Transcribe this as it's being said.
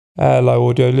Hello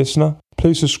audio listener,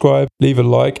 please subscribe, leave a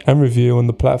like and review on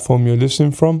the platform you're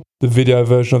listening from. The video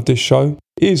version of this show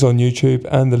is on YouTube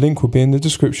and the link will be in the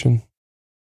description.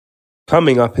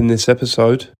 Coming up in this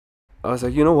episode, I was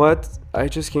like, you know what? I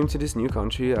just came to this new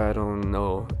country. I don't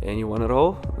know anyone at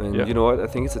all, and you know what? I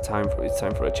think it's time for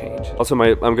a change. Also,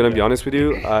 I'm gonna be honest with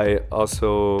you. I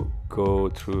also go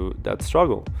through that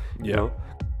struggle. You know,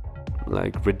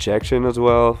 like rejection as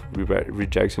well.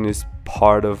 Rejection is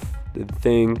part of the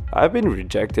thing. I've been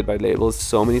rejected by labels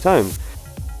so many times.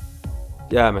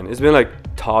 Yeah, man, it's been like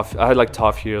tough. I had like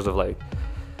tough years of like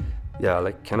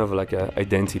kind of like a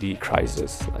identity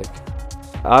crisis. Like,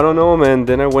 I don't know, man.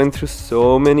 Then I went through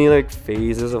so many like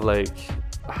phases of like,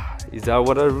 is that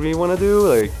what I really want to do?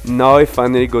 Like, now I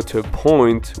finally got to a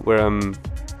point where I'm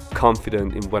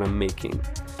confident in what I'm making.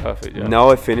 Perfect, yeah. Now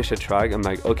I finish a track, I'm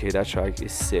like, okay, that track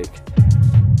is sick.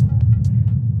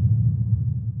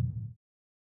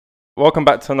 Welcome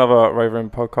back to another Ravering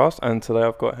podcast, and today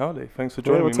I've got Höwley. Thanks for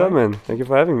joining me, What's up, man? Thank you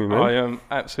for having me, man. I am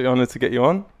absolutely honoured to get you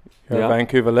on. You're a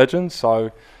Vancouver legend,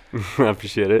 so I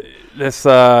appreciate it. Let's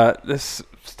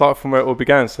start from where it all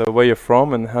began. So where you're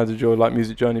from and how did your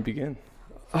music journey begin?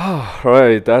 Oh,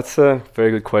 right. That's a very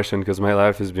good question because my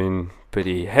life has been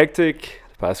pretty hectic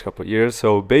the past couple of years.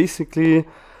 So basically,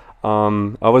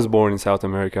 I was born in South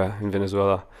America, in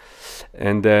Venezuela.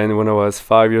 And then when I was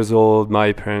 5 years old,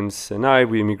 my parents and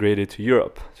we immigrated to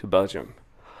Europe, to Belgium.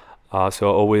 So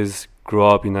I always grew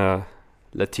up in a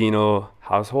Latino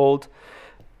household,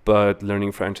 but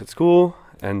learning French at school.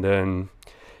 And then,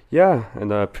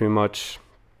 pretty much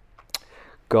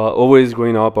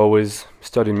growing up, always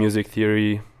studying music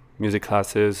theory, music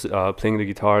classes, playing the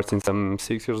guitar since I'm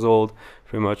 6 years old,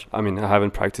 pretty much. I mean, I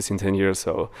haven't practiced in 10 years,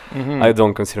 so I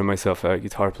don't consider myself a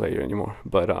guitar player anymore.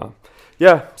 But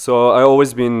so I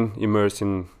always been immersed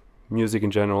in music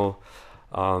in general.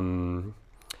 Pretty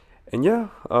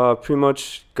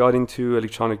much got into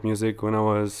electronic music when I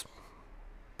was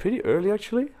pretty early,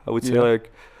 actually. I would say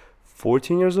like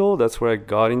 14 years old. That's where I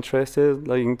got interested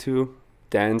into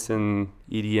dance and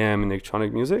EDM and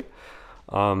electronic music,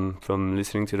 from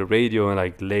listening to the radio and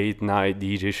like late night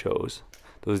DJ shows,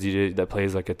 those DJs that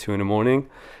plays like at 2 a.m.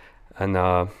 and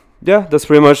that's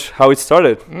pretty much how it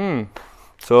started.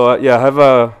 So I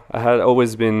had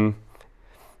always been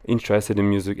interested in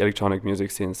music, electronic music,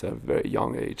 since a very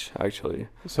young age, actually.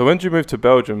 So when did you move to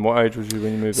Belgium? What age was you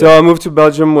when you moved So there? I moved to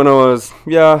Belgium when I was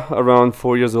around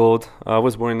 4 years old. I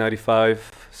was born in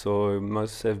 95, so it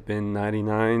must have been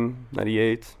 99,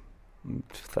 98,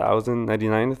 2000,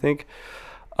 99, I think.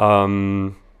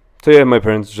 My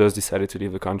parents just decided to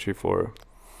leave the country for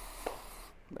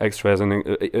extras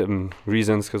and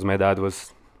reasons, because my dad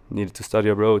needed to study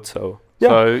abroad, so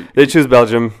they choose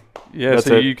Belgium.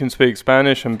 So you can speak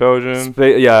Spanish and Belgium.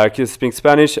 I can speak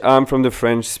Spanish. I'm from the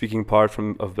French-speaking part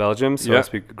of Belgium, so I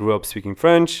grew up speaking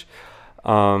French.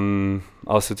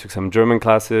 Also took some German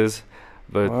classes.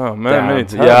 But wow, man, many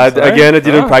times, again, I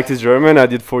didn't practice German. I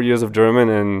did 4 years of German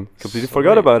and completely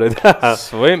forgot about it.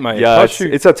 Sweet, mate. Yeah,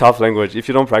 it's a tough language. If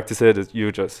you don't practice it,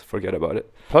 you just forget about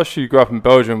it. Plus, you grew up in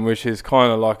Belgium, which is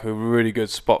kind of like a really good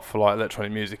spot for like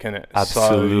electronic music, innit?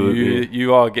 Absolutely. So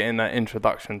you are getting that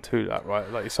introduction to that,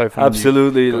 right? Like so.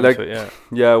 Absolutely.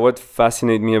 What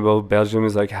fascinates me about Belgium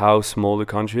is like how small the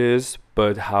country is,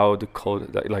 but how the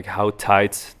how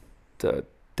tight the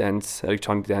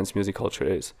electronic dance music culture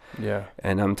is. Yeah.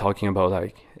 And I'm talking about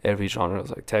like every genre,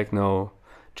 like techno,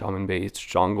 drum and bass,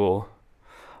 jungle.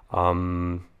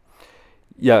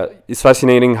 It's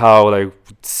fascinating how like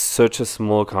such a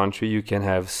small country you can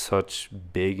have such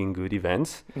big and good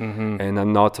events. And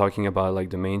I'm not talking about like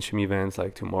the mainstream events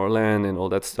like Tomorrowland and all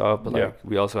that stuff, but like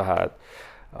we also had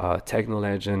techno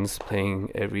legends playing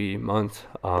every month.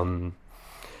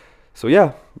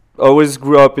 Always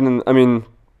grew up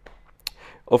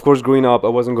of course, growing up, I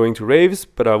wasn't going to raves,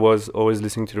 but I was always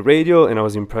listening to the radio, and I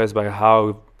was impressed by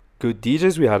how good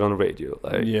DJs we had on the radio.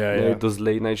 Those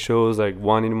late night shows, like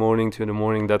 1 in, 2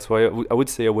 in. That's why I would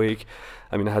stay awake.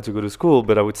 I mean, I had to go to school,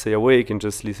 but I would stay awake and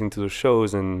just listen to the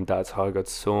shows, and that's how I got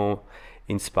so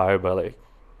inspired by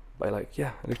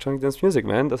electronic dance music,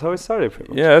 man. That's how it started, pretty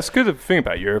much. Yeah, that's good thing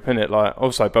about Europe, isn't it? Like,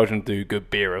 also Belgium do good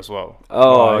beer as well.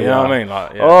 Oh, you know what I mean?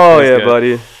 Like,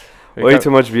 buddy. Way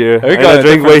too much beer. I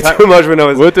drank way too much when I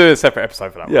was... We'll do a separate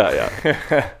episode for that one.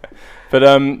 Yeah. But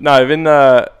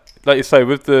like you say,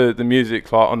 with the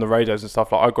music like on the radios and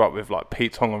stuff, like I grew up with like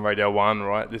Pete Tong on Radio 1,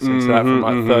 right? Listening to that from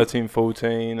like 13,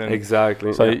 14. And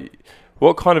exactly. So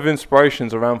what kind of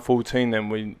inspirations around 14 then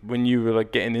when you were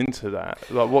like getting into that?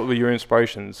 Like what were your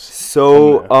inspirations?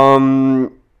 So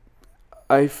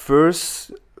I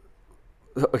first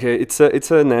Okay, it's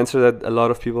an answer that a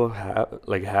lot of people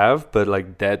have, but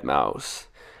like Dead Mouse.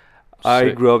 I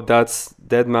Sick. grew up. That's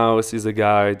Dead Mouse is a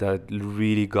guy that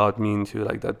really got me into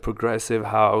like that progressive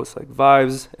house like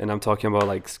vibes, and I'm talking about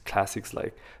like classics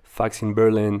like Fax in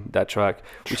Berlin, that track,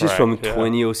 which is from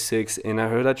 2006, and I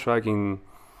heard that track in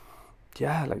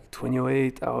like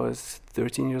 2008. I was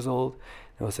 13 years old.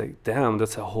 I was like, damn,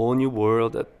 that's a whole new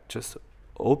world that just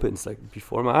opens like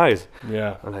before my eyes.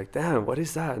 Yeah. I'm like, damn, what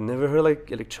is that? Never heard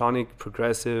like electronic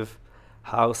progressive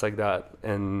house like that.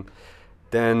 And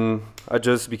then I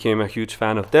just became a huge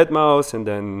fan of Dead Mouse, and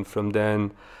then from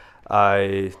then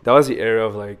that was the era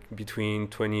of like between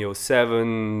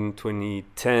 2007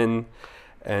 2010,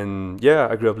 and yeah,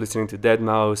 I grew up listening to Dead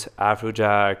Mouse,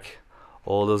 Afrojack,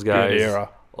 all those guys. Good era.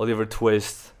 Oliver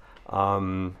Twist,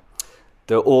 the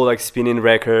old like spinning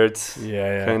records,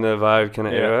 kind of vibe, kind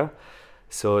of era.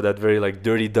 So that very like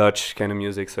dirty Dutch kind of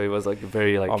music. So it was like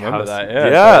very like. I remember house.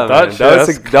 that. Dutch,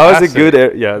 that was a good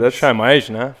era. Yeah, that's showing my age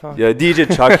now. Yeah, DJ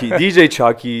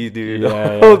Chucky, dude.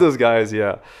 All those guys.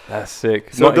 Yeah, that's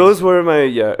sick. So those were my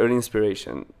early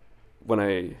inspiration when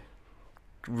I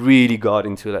really got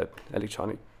into that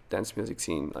electronic dance music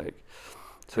scene. Like,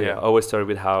 so I always started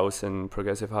with house and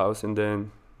progressive house, and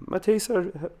then my tastes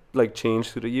are like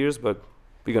changed through the years, but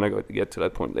we're gonna get to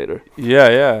that point later.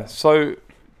 Yeah. So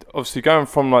obviously going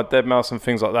from like Dead Mouse and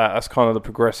things like that, that's kind of the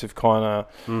progressive kind of,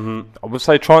 I would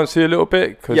say trancey a little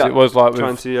bit, because it was like with,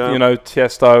 trancey, you know,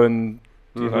 Tiesto and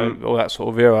you know, all that sort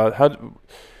of era.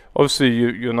 Obviously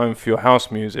you're known for your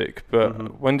house music,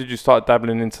 but when did you start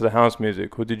dabbling into the house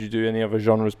music, or did you do any other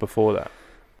genres before that?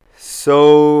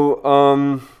 So,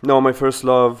 no, my first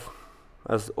love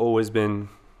has always been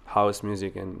house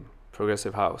music and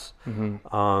progressive house.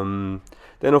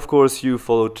 Then, of course, you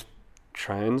follow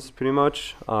trends pretty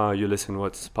much. You listen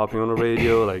what's popping on the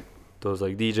radio, like those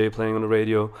like DJ playing on the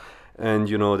radio. And,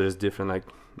 you know, there's different like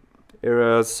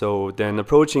eras. So then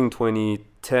approaching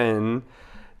 2010,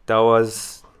 that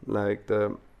was like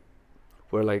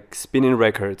where like spinning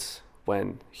records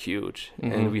went huge.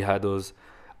 And we had those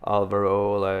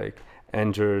Alvaro, like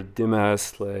Andrew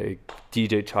Dimas, like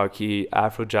DJ Chucky,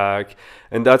 Afrojack,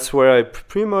 and that's where I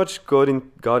pretty much got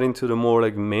into the more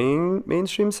like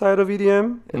mainstream side of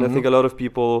EDM. And I think a lot of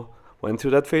people went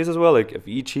through that phase as well, like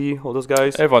Avicii, all those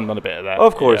guys. Everyone done a bit of that.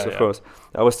 Of course.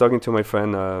 I was talking to my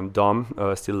friend Dom,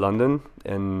 still London,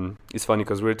 and it's funny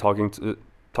because we were talking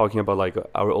about like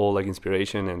our old like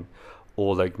inspiration and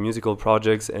all like musical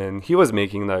projects, and he was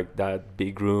making like that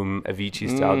big room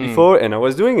Avicii style before, and I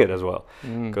was doing it as well,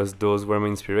 because those were my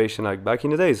inspiration like back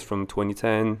in the days from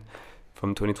 2010,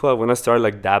 from 2012 when I started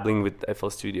like dabbling with FL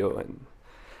Studio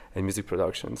and music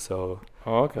production. So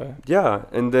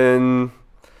and then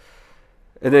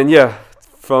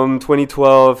from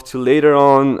 2012 to later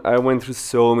on, I went through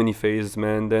so many phases,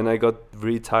 man. Then I got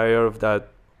really tired of that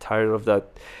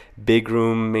big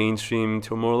room mainstream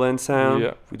Tomorrowland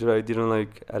sound, which I didn't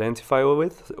like identify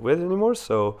with anymore.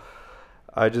 So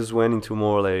I just went into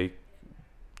more like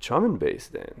drum and bass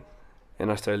then,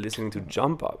 and I started listening to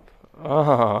Jump Up.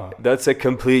 That's a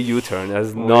complete U-turn. It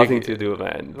has nothing to do,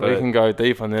 man. We can go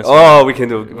deep on this. We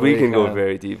can go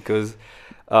very deep, because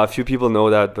a few people know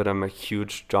that, but I'm a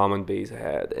huge drum and bass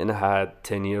head, and I had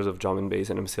 10 years of drum and bass,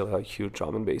 and I'm still a huge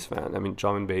drum and bass fan. I mean,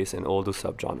 drum and bass and all the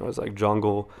subgenres like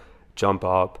jungle, Jump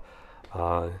Up,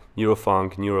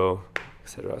 Neurofunk, Neuro,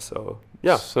 etc. So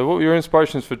So what were your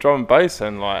inspirations for drum and bass?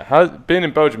 And like, being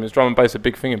in Belgium, is drum and bass a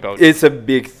big thing in Belgium? It's a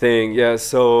big thing, yeah.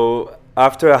 So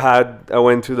after I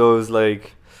went to those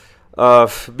like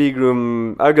big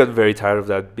room. I got very tired of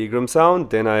that big room sound.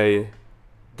 Then I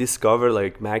discovered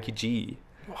like Mackie G,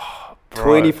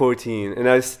 2014,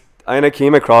 and I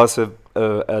came across a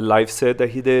live set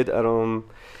that he did. I don't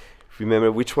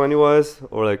remember which one it was,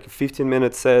 or like a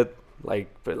 15-minute set.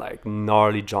 But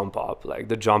gnarly Jump Up, like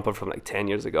the Jump Up from like 10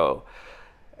 years ago.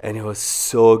 And it was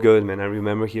so good, man. I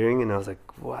remember hearing it and I was like,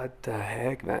 what the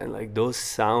heck, man? Like those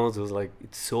sounds, it was like,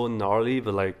 it's so gnarly,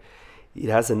 but like it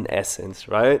has an essence,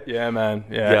 right? Yeah, man.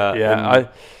 Yeah.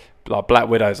 Like Black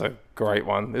Widow's a great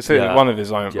one. It's one of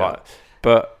his own,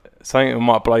 but something that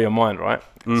might blow your mind, right?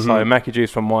 So Mackie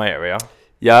G's from my area.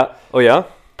 Yeah. Oh, yeah?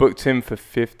 Booked him for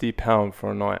 £50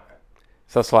 for a night.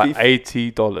 So that's like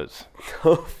 $80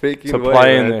 to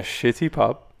play in a shitty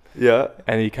pub. Yeah.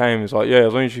 And he came and was like,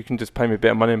 as long as you can just pay me a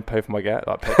bit of money and pay for my gas,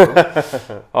 like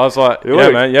petrol. I was like,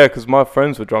 man, because my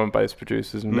friends were drum and bass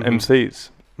producers and MCs.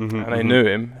 And they knew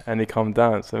him, and he come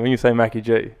down. So when you say Mackie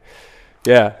G,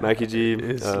 Mackie G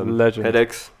is legend.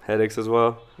 Headaches as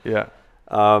well. Yeah.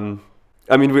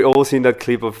 I mean, we all seen that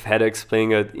clip of Headaches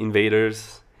playing at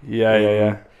Invaders.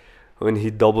 Yeah. when he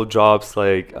double drops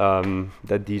like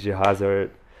that DJ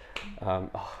Hazard.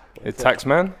 It's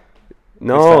Taxman?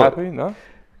 No. Mr. Happy? No?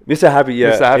 Mr. Happy,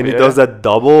 yeah. Mr. Happy, and he does that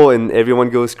double and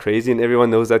everyone goes crazy and everyone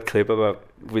knows that clip about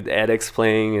with edX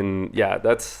playing, and yeah,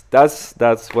 that's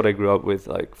what I grew up with,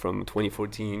 like from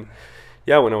 2014.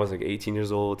 Yeah, when I was like 18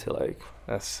 years old to like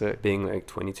that's sick. Being like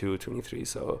 22, 23.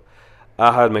 So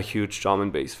I had my huge drum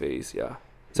and bass phase, yeah.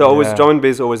 So always drum and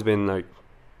bass always been like,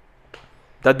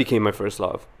 that became my first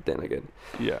love then again.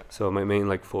 Yeah. So my main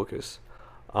like focus.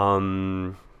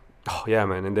 Oh yeah,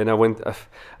 man. And then I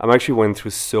actually went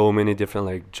through so many different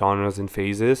like genres and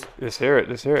phases. Let's hear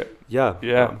it.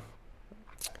 Yeah.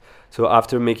 So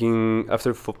after no,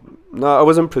 I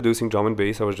wasn't producing drum and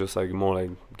bass. I was just like more like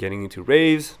getting into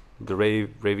raves, the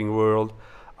raving world,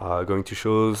 going to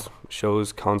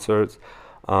shows, concerts.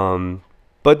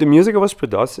 But the music I was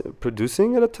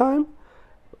producing at the time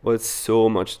was so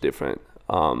much different.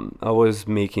 I was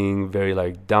making very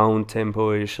like down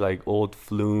tempo-ish, like old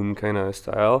Flume kind of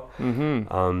style.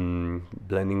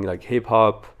 Blending like hip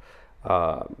hop,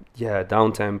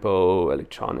 down tempo,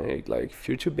 electronic, like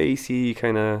future bassy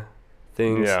kind of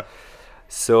things. Yeah.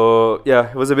 So yeah,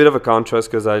 it was a bit of a contrast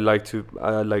because I like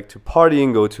to party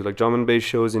and go to like drum and bass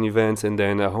shows and events, and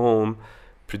then at home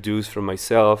produce for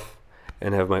myself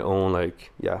and have my own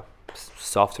like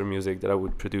softer music that I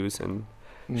would produce and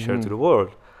share to the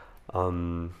world.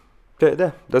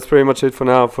 That's pretty much it for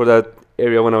now for that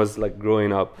area when I was like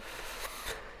growing up.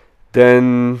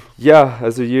 Then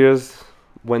as the years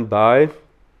went by,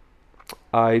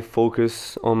 I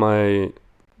focused on my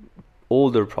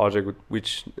older project,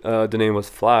 which the name was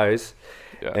Flies,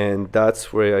 and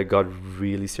that's where I got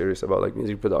really serious about like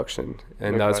music production,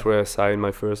 and that's where I signed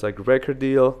my first like record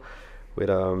deal with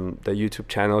the YouTube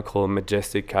channel called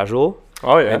Majestic Casual.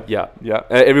 Oh yeah. And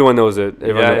everyone knows it.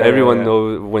 Everyone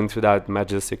went through that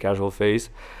Majestic Casual phase.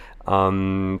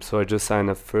 So I just signed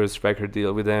a first record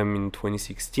deal with them in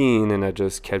 2016, and I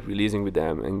just kept releasing with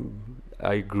them, and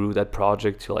I grew that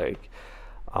project to like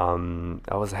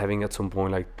I was having at some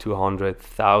point like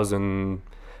 200,000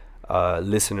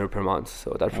 listener per month.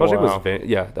 So that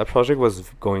project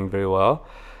was going very well.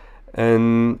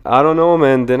 And I don't know,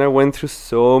 man, then I went through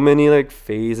so many like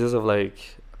phases of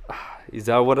like, is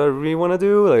that what I really want to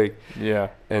do? Like,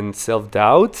 and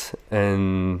self-doubt.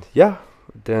 And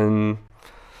then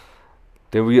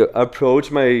we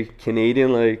approach my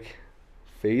Canadian like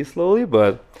phase slowly.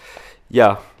 But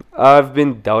I've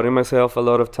been doubting myself a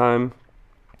lot of time.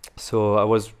 So I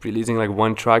was releasing like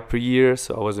one track per year.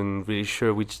 So I wasn't really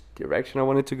sure which direction I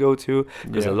wanted to go to,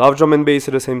 because I love drum and bass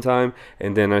at the same time.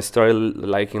 And then I started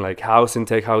liking like house and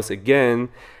tech house again.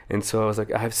 And so I was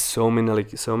like, I have so many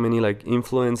like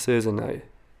influences, and I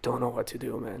don't know what to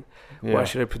do, man. What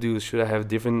should I produce? Should I have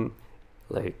different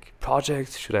like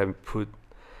projects? Should I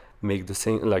make the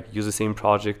same, like use the same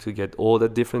project to get all the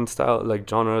different style, like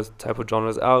type of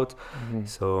genres out?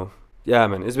 So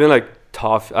man, it's been like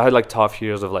tough. I had like tough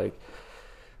years of like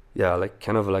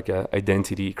kind of like a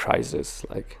identity crisis.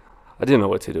 Like I didn't know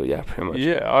what to do. Pretty much.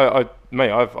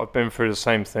 I've been through the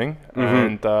same thing,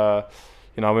 and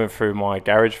I went through my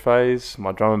garage phase,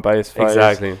 my drum and bass phase.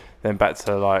 Exactly. Then back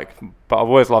to like, but I've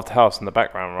always loved house in the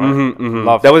background,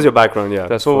 right? That was your background,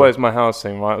 That's always my house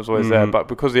thing, right? It was always there. But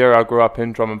because the area I grew up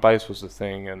in, drum and bass was the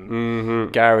thing,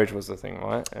 and garage was the thing,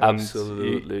 right? And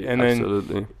absolutely.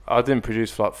 Then I didn't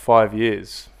produce for like 5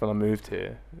 years when I moved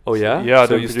here. Oh yeah? Yeah, I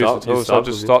didn't produce at all. So I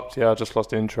just stopped. I just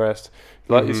lost interest.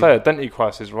 Like you say, identity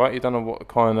crisis, right? You don't know what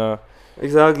kind of...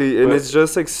 Exactly, and it's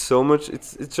just like so much.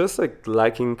 It's just like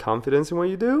lacking confidence in what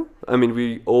you do. I mean,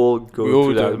 we all go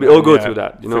through that. We all go through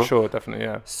that, you know. For sure, definitely,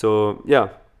 yeah. So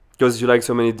because you like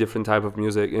so many different type of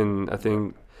music, and I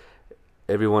think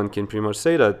everyone can pretty much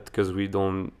say that, because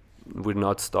we're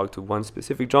not stuck to one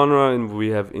specific genre, and we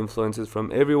have influences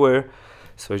from everywhere.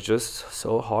 So it's just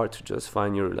so hard to just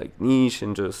find your like niche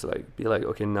and just like be like,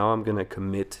 okay, now I'm gonna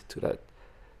commit to that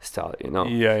style, you know.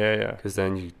 Yeah. Because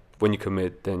then when you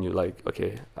commit, then you're like,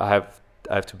 okay, I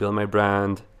have to build my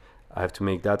brand, I have to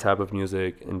make that type of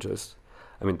music, and just,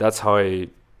 I mean, that's how I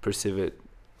perceive it.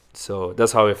 So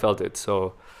that's how I felt it.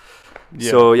 So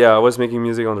I was making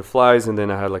music on the Flies, and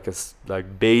then I had like a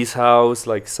bass house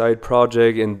like side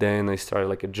project, and then I started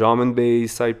like a drum and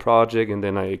bass side project, and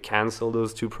then I canceled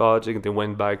those two projects, and then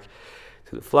went back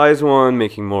to the Flies one,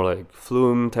 making more like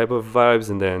Flume type of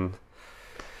vibes, and then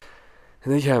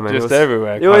man, just it was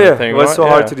everywhere. It was so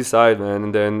hard to decide, man.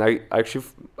 And then I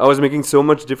was making so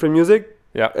much different music.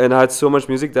 Yeah. And I had so much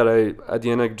music that at the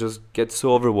end I just get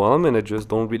so overwhelmed, and I just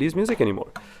don't release music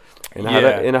anymore. And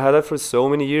I had that for so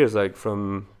many years, like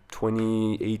from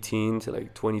 2018 to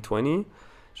like 2020.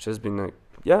 It's just been like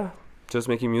just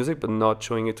making music but not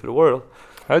showing it to the world.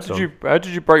 How did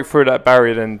you break through that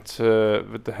barrier then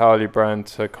with the Höwley brand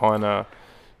to kind of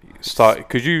start?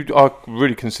 Because you are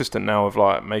really consistent now with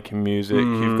like making music.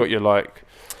 You've got your like,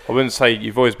 I wouldn't say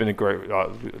you've always been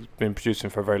been producing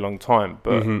for a very long time,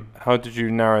 but how did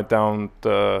you narrow down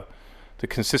the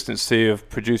consistency of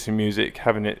producing music,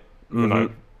 having it, you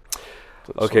know?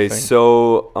 Okay,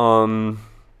 so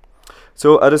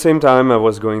at the same time, I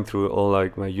was going through all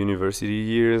like my university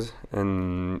years,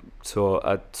 and so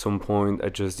at some point, I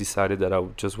just decided that I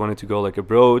just wanted to go like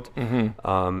abroad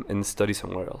and study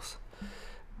somewhere else.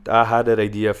 I had that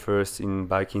idea first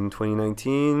back in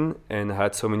 2019, and I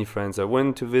had so many friends that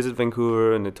went to visit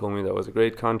Vancouver, and they told me that was a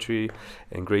great country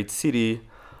and great city,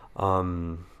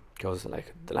 because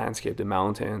like the landscape, the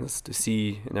mountains, the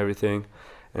sea, and everything.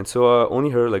 And so I only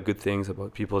heard like good things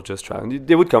about people just traveling.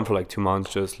 They would come for like 2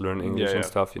 months, just learn English and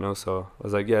stuff, you know. So I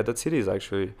was like, yeah, that city is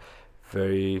actually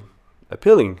very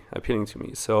appealing to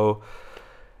me. So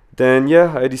then,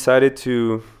 yeah, I decided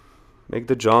to make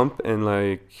the jump and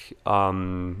like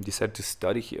decided to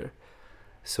study here.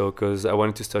 So because I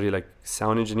wanted to study like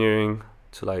sound engineering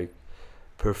to like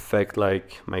perfect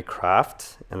like my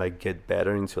craft and like get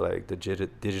better into like the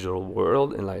digital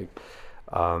world and like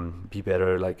be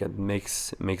better like at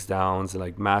mix downs and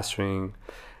like mastering.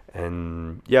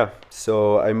 And yeah,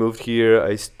 so I moved here.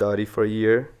 I studied for a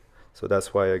year, so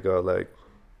that's why I got like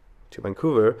to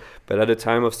Vancouver. But at the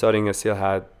time of studying, I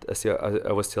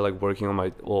was still like working on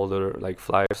my older like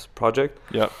Flyers project,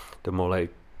 the more like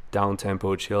down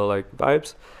tempo chill like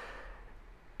vibes.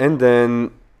 And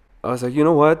then I was like, you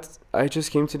know what? I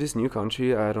just came to this new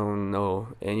country. I don't know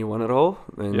anyone at all,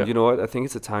 and you know what? I think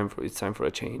it's time for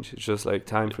a change. It's just like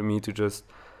time for me to just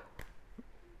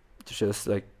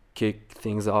like kick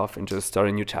things off and just start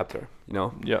a new chapter. You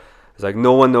know? Yeah. It's like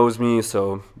no one knows me,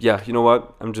 so yeah. You know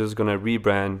what? I'm just gonna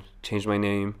rebrand, change my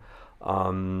name,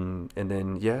 and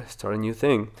then start a new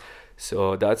thing.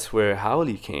 So that's where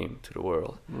Höwley came to the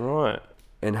world. Right.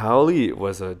 And Höwley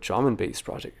was a drum and bass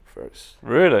project first.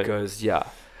 Really? Because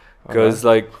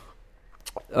like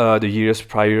the years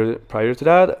prior to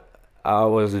that, I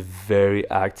was very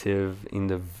active in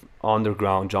the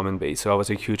underground drum and bass. So I was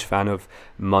a huge fan of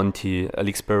Monty,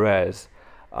 Alex Perez,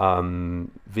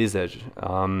 Visage,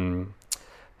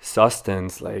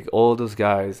 Substance, like all those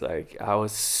guys. Like I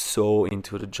was so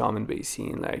into the drum and bass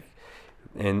scene. Like,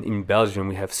 and in Belgium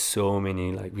we have so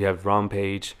many. Like we have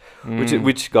Rampage,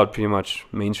 which got pretty much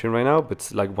mainstream right now, but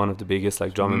it's like one of the biggest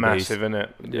like drum and bass. Massive, isn't it?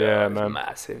 Yeah, man.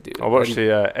 Massive, dude. I watched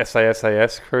the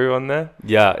SAS crew on there.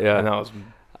 Yeah. And that was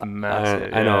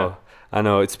massive. I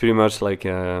know. It's pretty much like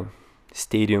a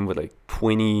stadium with like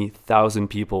 20,000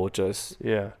 people just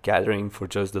gathering for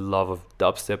just the love of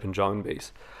dubstep and drum and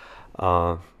bass.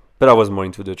 But I was more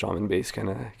into the drum and bass kind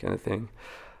of thing.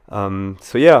 So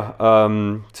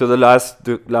the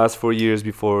last 4 years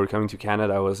before coming to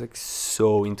Canada, I was like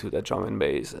so into that drum and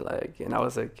bass, like, and I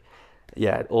was like,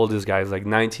 all these guys, like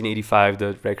 1985,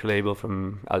 the record label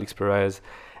from Alex Perez,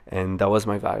 and that was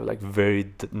my vibe, like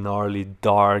very gnarly,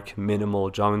 dark, minimal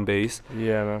drum and bass.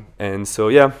 Yeah, man. And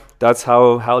so that's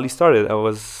how Höwley started. I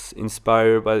was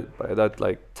inspired by that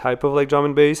like type of like drum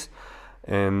and bass,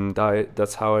 and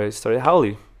that's how I started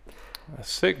Höwley. That's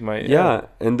sick, mate. Yeah,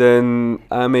 and then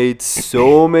I made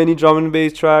so many drum and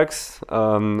bass tracks.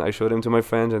 I showed them to my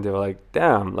friends, and they were like,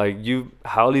 "Damn, like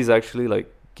Höwley's actually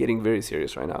like getting very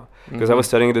serious right now." Because I was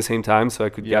studying at the same time, so I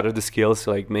could gather the skills to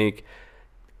like make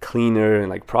cleaner and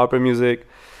like proper music.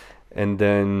 And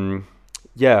then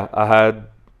I had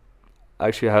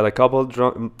a couple of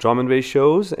drum and bass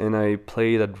shows, and I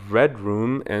played at Red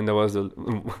Room, and that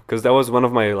was one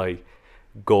of my like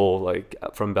goal, like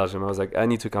from Belgium. I was like, I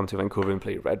need to come to Vancouver and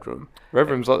play Red Room. Red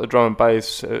Room's like the drum and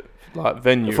bass like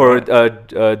venue for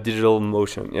right? Digital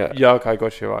Motion. Yeah, okay,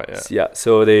 got you right. Yeah,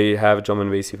 so they have drum and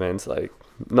bass events, like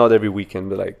not every weekend,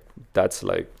 but like that's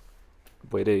like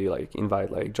where they like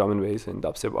invite like drum and bass and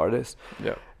dubstep artists.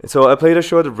 Yeah. And so I played a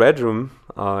show at the Red Room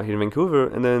here in Vancouver,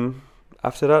 and then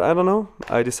after that, I don't know,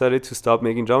 I decided to stop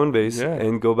making drum and bass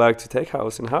and go back to tech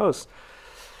house and house.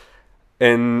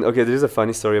 And okay, there's a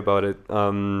funny story about it.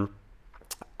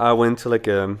 I went to like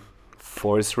a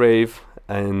forest rave,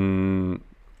 and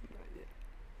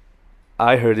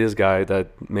I heard this guy that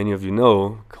many of you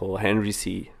know called Henry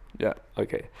C. Yeah.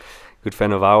 Okay. Good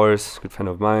friend of ours, good friend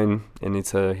of mine, and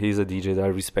he's a DJ that I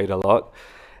respect a lot.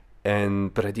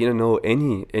 But I didn't know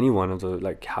any one of the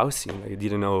like house scene. Like, I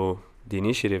didn't know the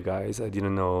Initiative guys. I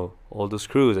didn't know all those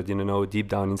crews. I didn't know Deep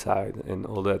Down Inside and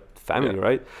all that family,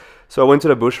 right? So I went to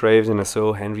the Bush Raves and I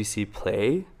saw Henry C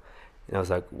play, And I was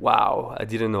like, wow, I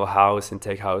didn't know house and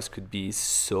tech house could be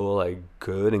so like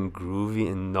good and groovy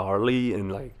and gnarly and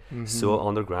like so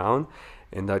underground.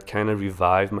 And that kind of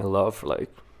revived my love for like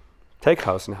tech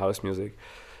house and house music.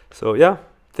 So yeah,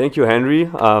 thank you, Henry.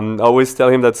 I always tell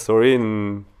him that story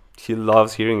and he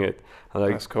loves hearing it.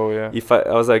 Like, that's cool, yeah.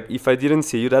 If I didn't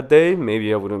see you that day,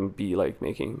 maybe I wouldn't be like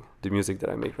making the music that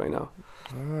I make right now.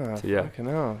 So, yeah. Fucking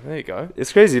hell. There you go.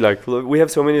 It's crazy. Like we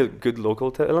have so many good local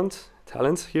talents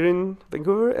here in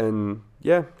Vancouver, and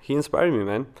yeah, he inspired me,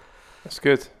 man. That's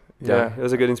good. Yeah, it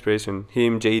was a good inspiration.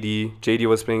 Him, JD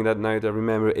was playing that night. I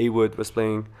remember A-Wood was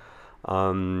playing.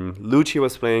 Lucci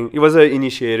was playing. It was the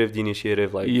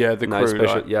initiative, like the nice crew,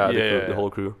 special, like, the whole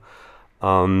crew.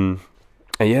 And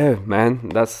yeah, man,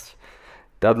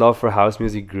 that love for house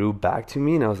music grew back to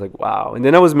me, and I was like, wow. And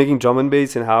then I was making drum and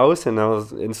bass in house, and I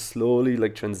was slowly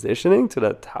like transitioning to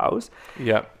that house.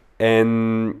 Yeah.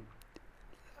 And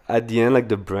at the end, like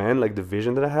the brand, like the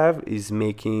vision that I have is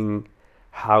making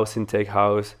house and tech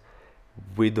house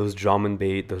with those drum and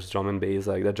bass,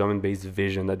 like that drum and bass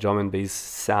vision, that drum and bass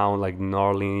sound, like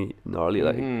gnarly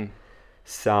like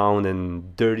sound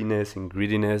and dirtiness and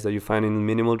grittiness that you find in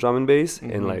minimal drum and bass,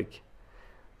 and like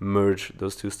merge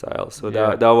those two styles. So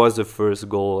that was the first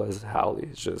goal as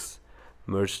Höwley, is just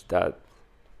merge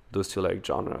those two like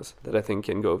genres that I think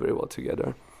can go very well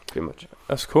together. Pretty much.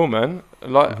 That's cool, man.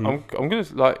 Like I'm gonna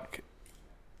like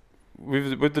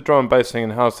with the drum and bass thing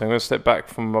and house thing, I'm gonna step back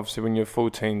from obviously when you're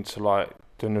 14 to like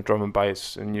doing the drum and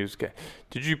bass, and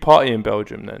did you party in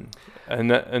Belgium then?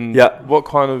 And what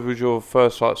kind of was your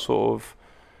first like sort of,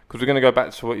 because we're gonna go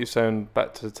back to what you're saying,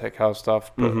 back to the tech house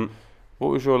stuff, but what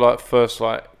was your like first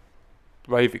like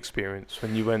rave experience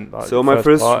when you went like so my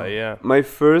first party? My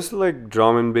first like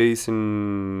drum and bass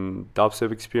and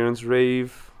dubstep experience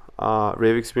rave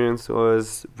experience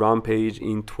was Rampage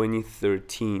in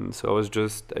 2013. So I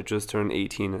just turned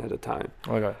 18 at the time.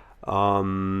 Okay.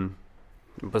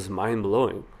 It was mind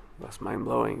blowing.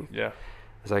 Yeah.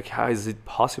 It's like, how is it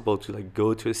possible to like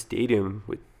go to a stadium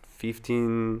with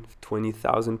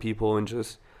 20,000 people and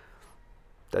just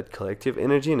that collective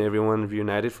energy, and everyone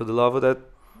reunited for the love of that.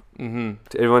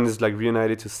 Everyone is like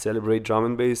reunited to celebrate drum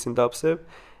and bass and dubstep.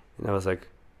 And I was like,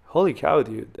 holy cow,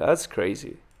 dude, that's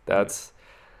crazy. That's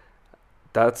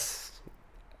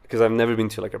because I've never been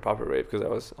to like a proper rave, because I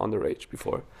was on the rage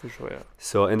before. For sure, yeah.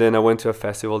 So, and then I went to a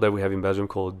festival that we have in Belgium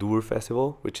called Doer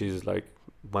Festival, which is like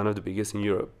one of the biggest in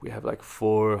Europe. We have like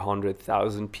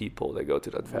 400,000 people that go to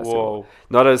that festival. Whoa.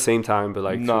 Not at the same time, but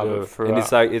like and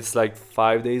it's like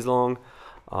 5 days long.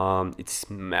 It's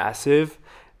massive,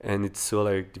 and it's so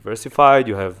like diversified.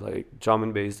 You have like drum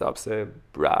and bass, dubstep,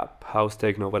 rap, house,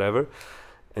 techno, whatever.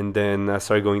 And then I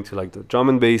started going to like the drum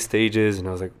and bass stages, and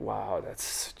I was like, wow,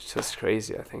 that's just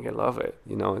crazy. I think I love it.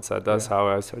 You know, it's that's how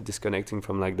I started disconnecting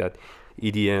from like that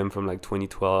EDM from like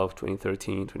 2012,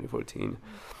 2013, 2014.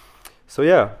 So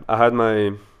yeah, I had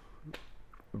my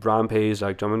Rampage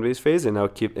like drum and bass phase, and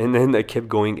then I kept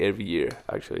going every year.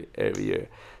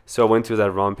 So I went to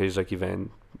that Rampage like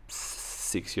event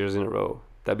 6 years in a row.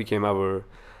 That became our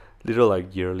little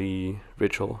like yearly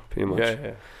ritual, pretty much.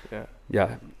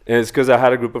 Yeah, and it's because I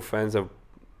had a group of friends that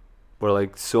were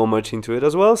like so much into it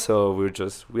as well. So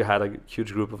we had a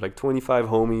huge group of like 25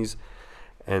 homies,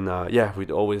 and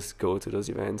we'd always go to those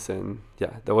events. And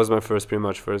yeah, that was my first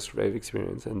rave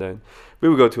experience. And then we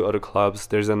would go to other clubs.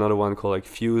 There's another one called like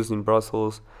Fuse in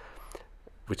Brussels,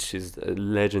 which is a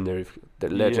legendary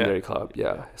club.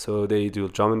 Yeah, so they do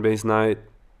drum and bass night.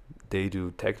 They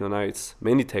do techno nights,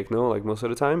 mainly techno, like most of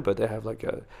the time, but they have like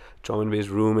a drum and bass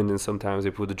room, and then sometimes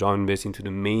they put the drum and bass into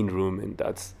the main room, and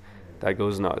that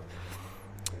goes nuts.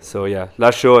 So yeah,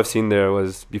 last show I've seen there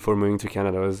was before moving to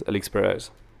Canada was Alex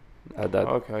Perez at that,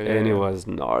 it was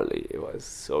gnarly. It was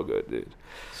so good, dude.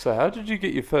 So how did you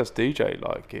get your first DJ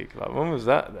like gig? Like when was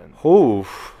that then?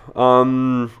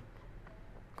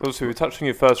 Obviously we're touching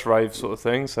your first rave sort of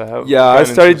thing. So how? Yeah, I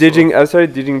started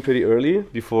DJing pretty early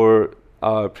before.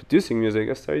 Producing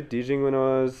music. I started DJing when I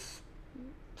was,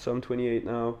 so I'm 28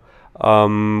 now.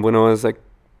 When I was like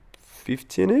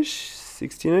 15ish,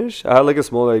 16ish, I had like a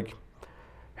small like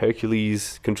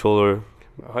Hercules controller,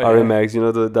 RMX, you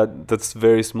know, that's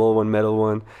very small one, metal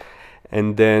one.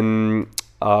 And then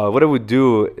what I would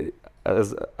do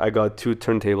as I got two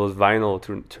turntables, vinyl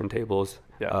turntables.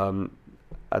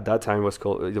 At that time it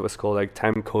was called like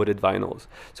time coded vinyls.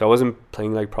 So I wasn't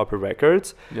playing like proper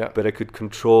records, but I could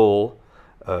control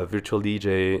virtual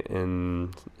DJ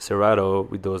in Serato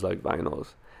with those like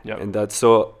vinyls. And that's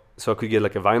so I could get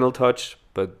like a vinyl touch,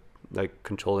 but like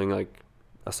controlling like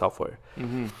a software.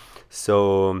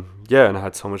 So yeah, and I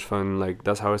had so much fun. Like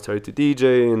that's how I started to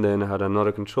DJ, and then I had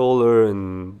another controller,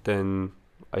 and then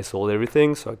I sold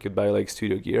everything so I could buy like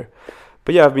studio gear.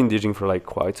 But yeah, I've been DJing for like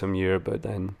quite some year. But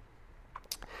then,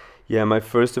 yeah, my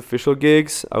first official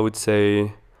gigs, I would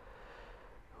say,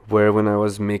 were when I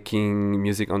was making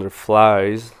music under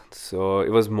flies. So it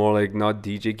was more like not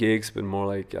DJ gigs, but more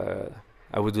like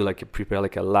I would do like prepare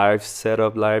like a live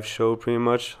setup, live show pretty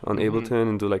much on Ableton,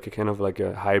 and do like a kind of like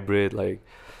a hybrid like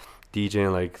DJ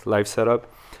and like live setup.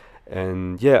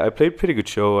 And yeah, I played pretty good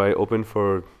show. I opened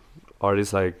for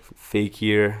artists like Fake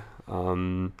Here,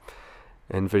 and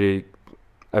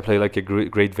I play like a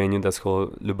great venue that's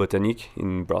called Le Botanique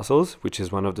in Brussels, which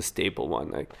is one of the staple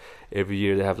one. Like every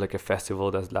year they have like a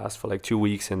festival that lasts for like 2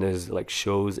 weeks, and there's like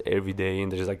shows every day, and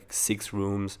there's like 6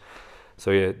 rooms.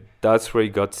 So yeah, that's where it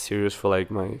got serious for like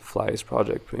my Flies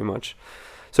project pretty much.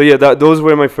 So yeah, those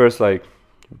were my first like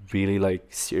really like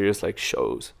serious like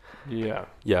shows. Yeah,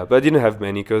 but I didn't have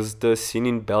many because the scene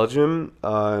in Belgium,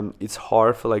 it's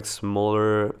hard for like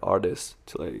smaller artists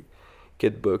to like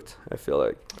get booked. I feel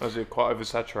like. Is it quite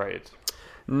oversaturated?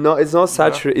 No, it's not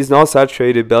saturated. It's not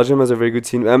saturated. Belgium has a very good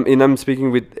scene. And I'm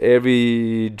speaking with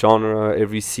every genre,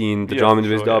 every scene: the drum and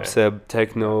bass, dubstep,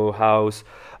 techno, house.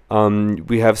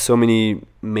 We have so many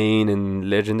main and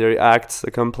legendary acts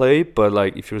that can play. But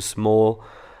like, if you're small,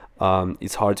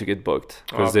 it's hard to get booked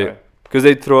because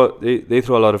they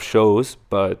throw a lot of shows,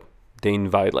 but they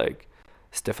invite like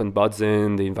Stefan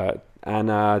Budzin, they invite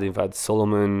Anna, they invite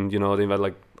Solomon. They invite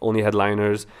like only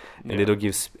headliners, and they don't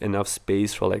give enough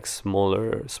space for like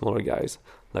smaller guys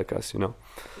like us.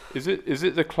 Is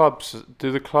it the clubs? Do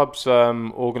the clubs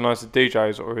organize the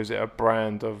DJs, or is it a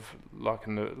brand of like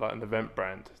an event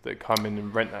brand that come in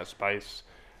and rent that space?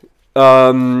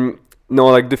 No,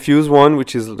 like the Fuse one,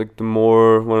 which is like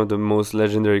one of the most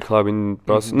legendary club in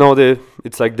Brussels. No,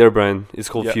 it's like their brand. It's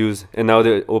called Fuse, and now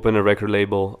they open a record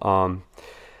label.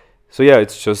 So yeah,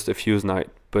 it's just a Fuse night,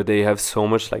 but they have so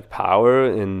much like power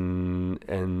and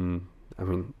I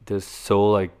mean they're so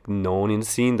like known in the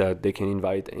scene that they can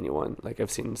invite anyone. Like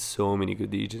I've seen so many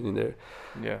good DJs in there.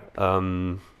 Yeah.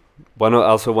 One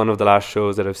of the last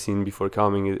shows that I've seen before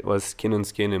coming, it was Skin on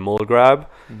Skin and Mole Grab.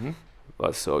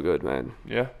 Was so good, man.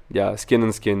 Yeah, Skin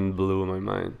on Skin blew my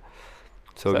mind.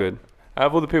 So good. Out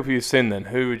of all the people you've seen, then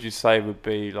who would you say would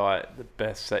be like the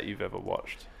best set you've ever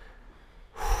watched?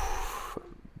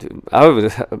 Dude,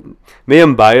 maybe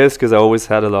I'm biased because I always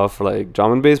had a love for like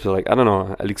drum and bass, but like I don't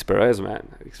know, Alex Perez, man.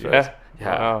 Yeah.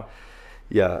 Wow.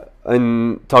 Yeah,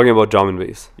 and talking about drum and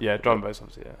bass. Yeah, drum and bass,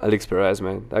 obviously. Yeah.Alex Perez,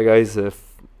 man, that guy is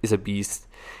a beast.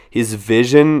 His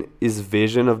vision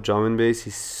of drum and bass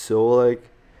is so like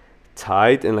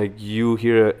tight, and like you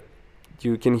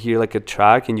can hear like a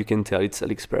track and you can tell it's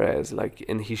Alex Perez, like,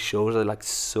 and his shows are like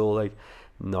so like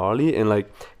gnarly, and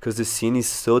like because the scene is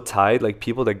so tight, like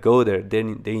people that go there, they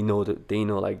know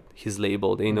like his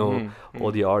label, they know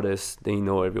all the artists, they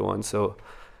know everyone, so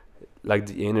like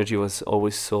the energy was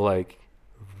always so like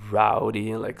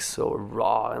rowdy and like so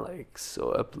raw and like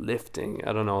so uplifting.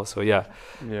 I don't know. So yeah,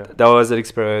 that was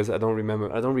Alex Perez. I don't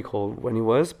recall when it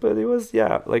was, but it was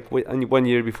like 1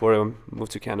 year before I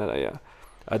moved to Canada.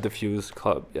 At the Fuse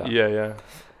Club. Yeah.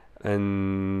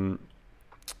 And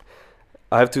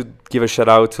I have to give a shout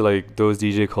out to like those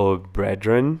DJ called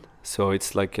Brethren. So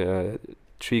it's like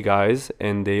 3 guys,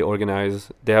 and they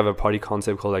have a party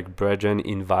concept called like Brethren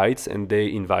Invites, and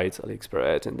they invite Alex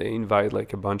Perez, and they invite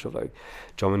like a bunch of like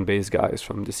drum and bass guys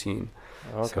from the scene.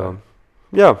 Okay. So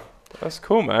yeah. That's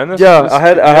cool, man. I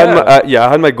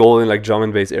had my goal in like drum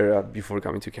and bass area before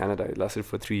coming to Canada. It lasted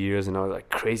for 3 years, and I was like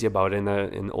crazy about it.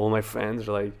 And all my friends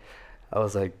were like, I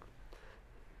was like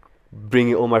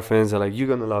bringing all my friends. Are like, you're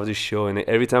gonna love this show. And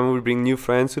every time we would bring new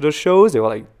friends to those shows, they were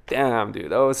like, damn,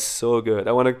 dude, that was so good.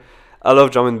 I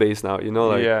love drum and bass now,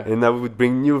 And I would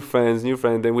bring new friends.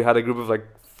 Then we had a group of like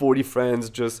 40 friends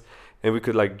and we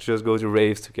could like just go to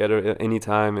raves together at any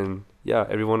time. And yeah,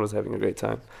 everyone was having a great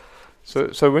time.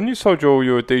 So when you sold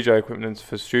your DJ equipment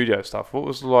for studio stuff, what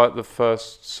was like the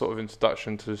first sort of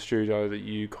introduction to the studio that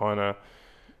you kind of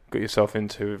got yourself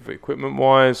into equipment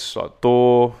wise, like DAW,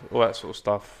 all that sort of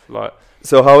stuff? Like,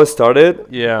 so how it started?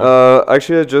 Yeah.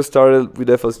 Actually, I just started with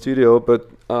FL Studio,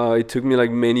 but it took me like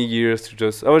many years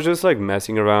I was just like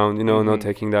messing around, not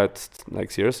taking that like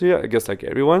seriously. I guess like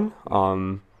everyone.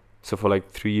 So for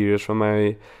like 3 years, from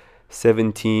my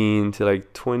 17 to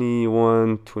like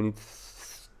 21,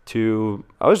 22,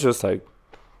 I was just like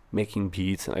making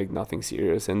beats and like nothing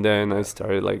serious. And then I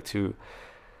started like to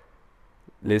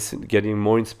getting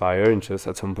more inspired, and just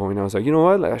at some point I was like, you know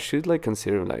what, like I should like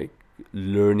consider like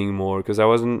learning more, because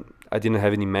I didn't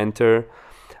have any mentor.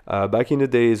 Back in the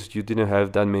days, you didn't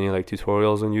have that many like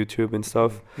tutorials on YouTube and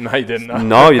stuff. No, you didn't know.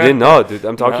 No, you didn't know, dude.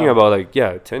 I'm talking about like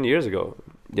 10 years ago.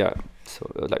 Yeah,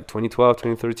 so like 2012,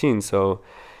 2013. So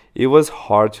it was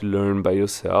hard to learn by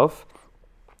yourself.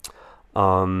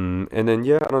 And then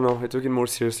I don't know. I took it more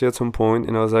seriously at some point,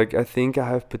 and I was like, I think I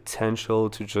have potential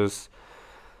to just,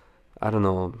 I don't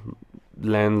know,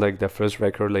 land like the first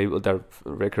record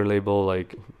label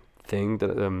like thing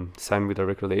that signed with a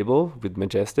record label with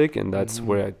Majestic, and that's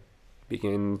where I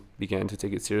began to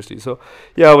take it seriously. So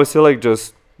I was still like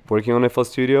just working on FL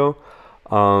Studio.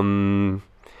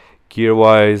 Gear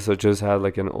wise, I just had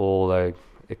like an old like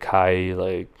Akai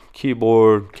like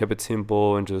keyboard, kept it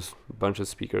simple, and just a bunch of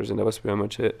speakers, and that was pretty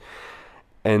much it.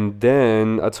 And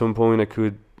then at some point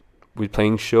with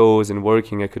playing shows and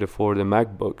working, I could afford a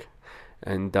MacBook,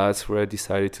 and that's where I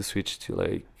decided to switch to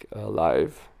like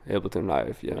Ableton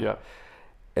Live. Yeah.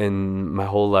 And my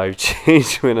whole life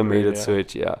changed when I made that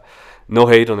switch. Yeah, no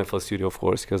hate on FL Studio, of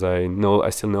course, because I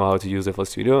still know how to use FL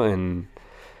Studio, and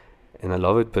I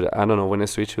love it. But I don't know, when I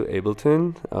switched to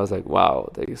Ableton, I was like, wow,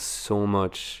 there is so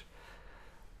much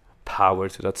power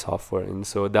to that software. And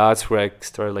so that's where I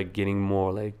started like getting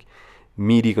more like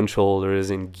MIDI controllers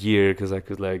and gear, because I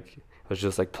was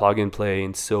just like plug and play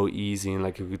and so easy, and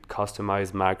like you could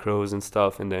customize macros and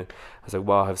stuff. And then I was like,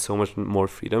 wow, I have so much more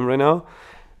freedom right now.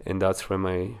 And that's where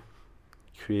my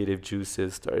creative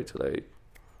juices started to like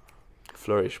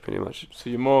flourish, pretty much. So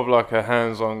you're more of like a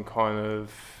hands-on kind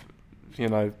of,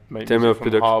 make music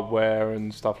from hardware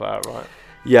and stuff like that, right?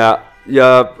 Yeah.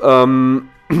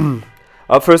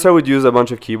 At first, I would use a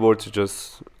bunch of keyboard to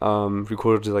just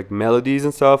record just like melodies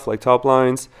and stuff, like top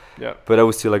lines. Yeah. But I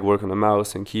would still like work on the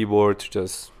mouse and keyboard to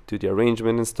just do the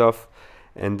arrangement and stuff.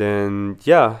 And then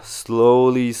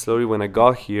slowly when I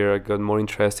got here, I got more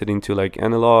interested into like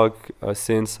analog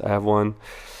synths. I have one.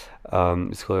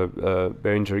 It's called a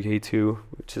Behringer K2,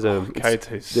 which is the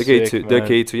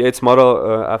K2. Yeah, it's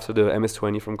modeled after the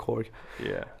MS-20 from Korg.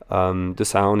 Yeah. The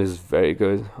sound is very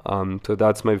good. So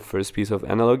that's my first piece of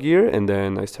analog gear, and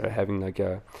then I started having like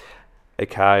a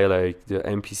Akai, like the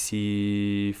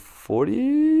MPC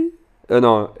 40.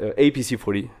 APC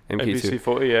 40 MK2. APC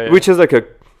 40, yeah. Which is like a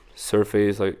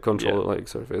surface, like control, like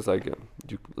surface, like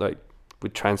you like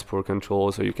with transport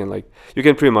control, so you can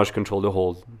pretty much control the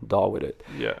whole DAW with it.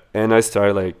 Yeah. And I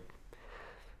started like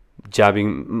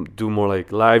do more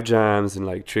like live jams and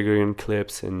like triggering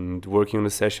clips and working on the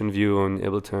session view on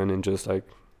Ableton, and just like,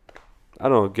 I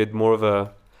don't know, get more of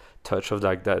a touch of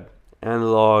like that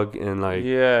analog and like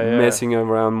messing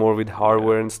around more with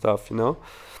hardware and stuff,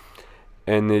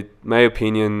 And my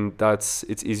opinion,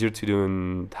 it's easier to do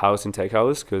in house and tech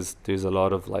house, because there's a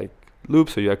lot of like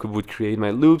loops, so I would create my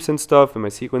loops and stuff and my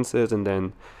sequences, and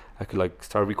then I could like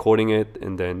start recording it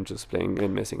and then just playing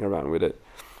and messing around with it.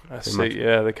 I see.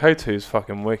 Yeah, the K2 is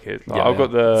fucking wicked. Like,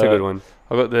 it's a good one.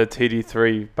 I've got the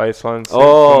TD3 bassline. The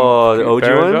OG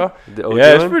one?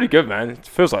 It's really good, man. It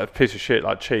feels like a piece of shit,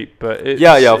 like cheap, but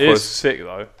it's sick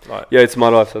though. Like, it's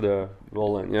modeled after the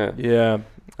Roland. Yeah.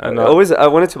 And I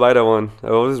wanted to buy that one. I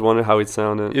always wondered how it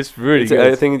sounded. It's really good.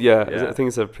 I think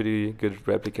it's a pretty good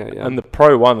replica. Yeah. And the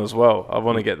Pro one as well. I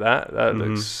want to get that. That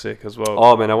looks sick as well.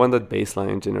 Oh man, I want that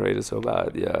bassline generator so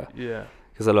bad. Yeah. Yeah.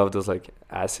 Because I love those like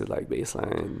acid like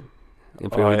bassline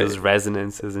and putting those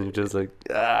resonances, and you're just like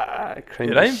it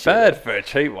ain't bad for a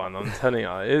cheap one, I'm telling you.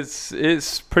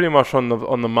 It's pretty much on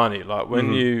the money. Like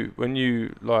when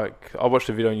you like, I watched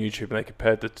a video on YouTube and they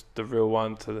compared the real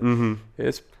one to the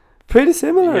it's pretty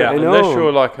similar. Yeah, I know. Unless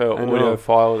you're like a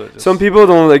audiophile that just, some people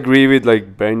don't agree with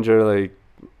like Behringer like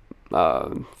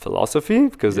philosophy,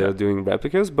 because they're doing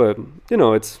replicas, but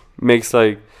it makes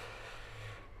like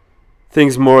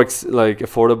things more like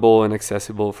affordable and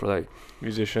accessible for like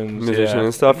musicians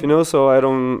and stuff, So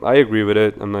I agree with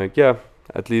it. I'm like,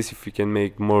 at least if you can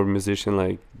make more musicians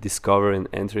like discover and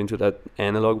enter into that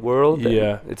analog world,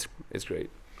 it's great.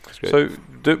 It's great. So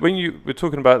when you were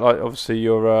talking about like obviously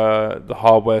your the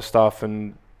hardware stuff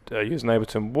and using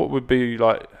Ableton, what would be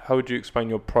like? How would you explain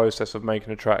your process of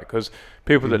making a track? Because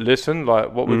people that listen,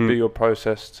 like, what would be your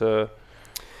process to?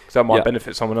 Because that might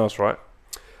benefit someone else, right?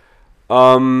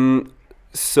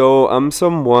 So I'm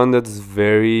someone that's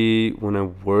when I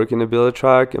work in a build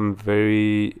track, I'm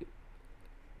very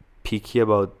picky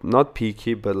about, not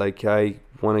picky, but like I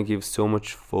want to give so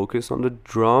much focus on the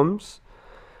drums.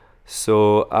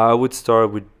 So I would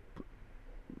start with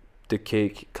the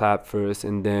kick clap first,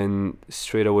 and then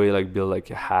straight away like build like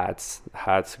a hats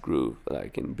groove,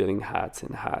 like in building hats.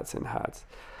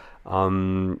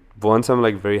 Once I'm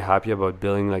like very happy about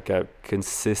building like a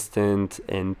consistent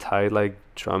and tight like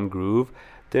drum groove,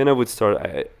 then I would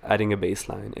start adding a bass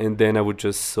line, and then I would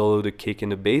just solo the kick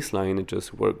and the bass line and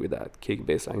just work with that kick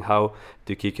bass line. How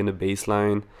the kick and the bass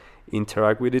line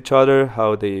interact with each other,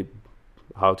 how to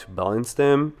balance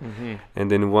them,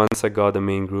 and then once I got the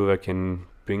main groove, I can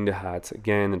bring the hats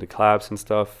again and the claps and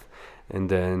stuff, and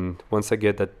then once I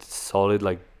get that solid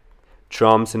like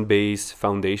drums and bass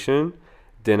foundation,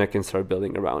 then I can start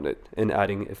building around it and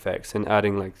adding effects and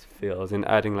adding like fills and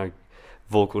adding like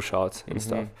vocal shots and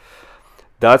stuff.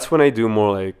 That's when I do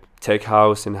more like tech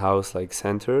house and house like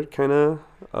centered kind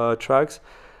of tracks.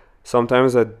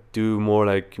 Sometimes I do more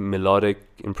like melodic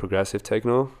and progressive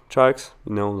techno tracks,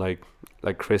 you know, like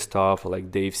Christoph or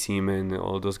like Dave Seaman and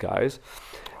all those guys.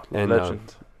 And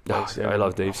legend. I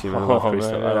love Dave Seaman. I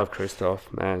love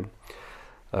Christoph, man.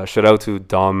 Shout out to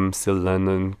Dom Still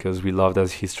London, because we love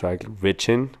that his track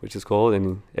Richin, which is called,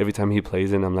 and every time he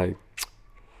plays it, I'm like,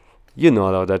 you know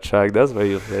about that track, that's why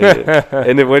you play it.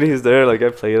 And then when he's there, like I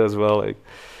play it as well. Like,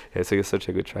 yeah, it's like such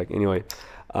a good track. Anyway,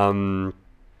 in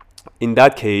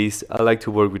that case, I like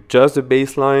to work with just a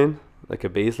bass line, like a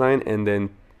bass line, and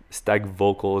then stack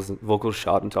vocal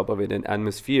shot on top of it and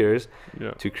atmospheres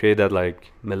to create that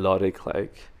like melodic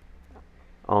like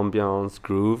ambiance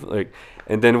groove. Like,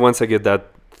 and then once I get that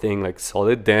thing like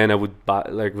solid, then I would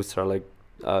start like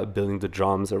building the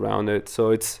drums around it.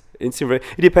 So it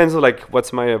depends on like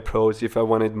what's my approach. If I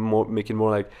want it make it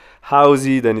more like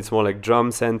housey, then it's more like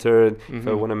drum centered. If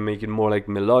I want to make it more like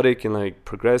melodic and like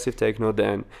progressive techno,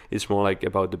 then it's more like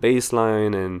about the bass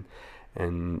line and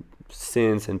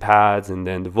synths and pads, and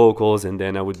then the vocals, and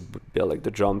then I would build like the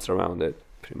drums around it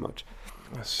pretty much.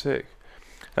 That's sick.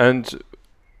 And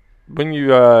when you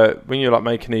like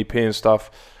make an EP and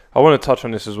stuff, I want to touch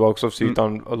on this as well, because obviously you've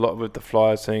done a lot with the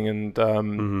Flyers thing and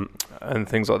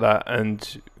things like that,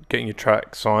 and getting your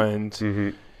track signed.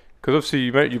 Because obviously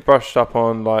you brushed up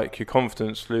on like your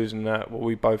confidence, losing that. What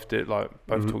we both did, like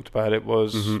both talked about it,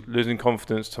 was losing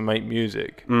confidence to make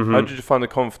music. How did you find the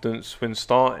confidence when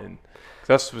starting?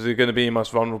 That's was it going to be your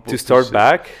most vulnerable to start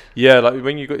back. Yeah, like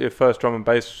when you got your first drum and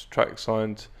bass track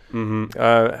signed.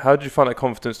 How did you find that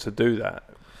confidence to do that?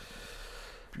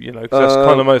 You know, 'cause that's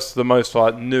kind of the most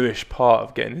like newish part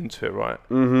of getting into it, right?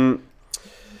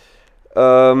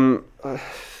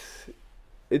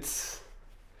 It's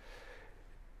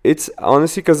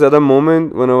honestly because at that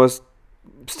moment when I was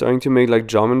starting to make like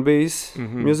drum and bass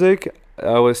music,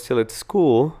 I was still at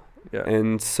school,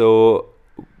 and so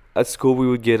at school we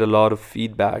would get a lot of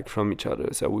feedback from each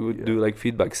other. So we would do like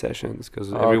feedback sessions,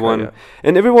 because everyone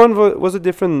was at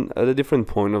a different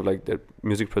point of like their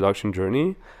music production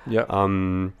journey.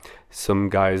 Some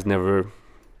guys never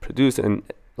produced, and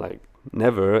like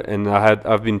never, and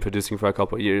I've been producing for a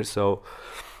couple of years, so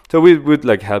we would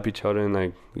like help each other and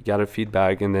like we gather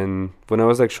feedback. And then when I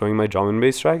was like showing my drum and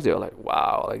bass tracks, they were like,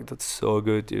 wow, like that's so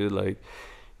good, dude, like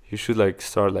you should like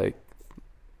start like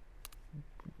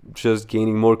just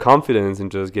gaining more confidence and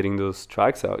just getting those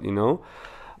tracks out, you know.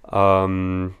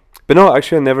 But no,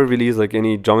 actually I never released like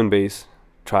any drum and bass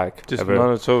track just ever.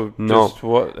 None at all. No, just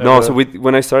what, no. So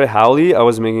when I started Höwley, I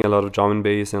was making a lot of drum and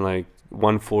bass and like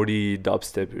 140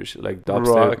 dubstep, like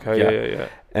dubstep. Right, okay, yeah.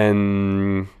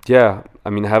 And yeah, I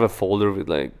mean I have a folder with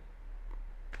like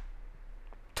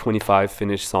 25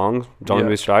 finished songs, drum and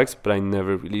bass tracks, but I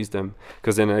never released them,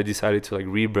 because then I decided to like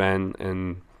rebrand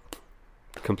and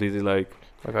completely like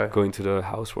go into the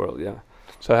house world.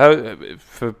 So how,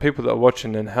 for people that are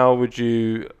watching, then how would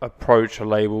you approach a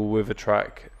label with a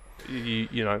track?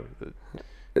 You know,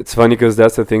 it's funny because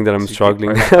that's the thing that I'm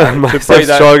struggling with.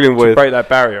 To break that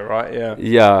barrier, right?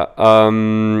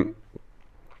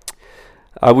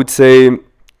 I would say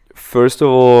first of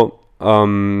all,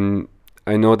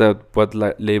 I know that what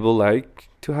label like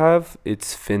to have,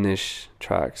 it's finished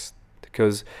tracks,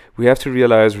 because we have to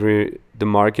realize the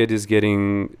market is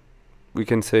getting, we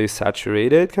can say,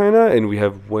 saturated kind of, and we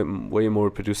have way more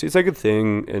producers. It's like a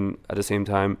thing, and at the same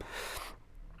time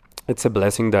it's a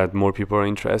blessing that more people are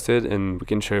interested and we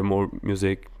can share more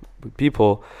music with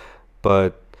people.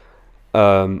 But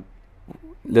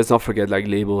let's not forget, like,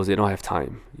 labels, they don't have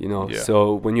time, you know.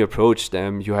 So when you approach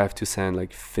them, you have to send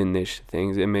like finished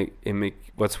things.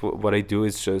 What I do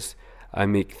is just I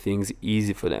make things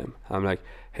easy for them. I'm like,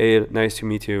 hey, nice to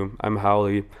meet you, I'm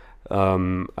Höwley,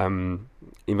 I'm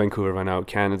in Vancouver right now,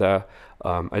 Canada.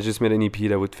 I just made an EP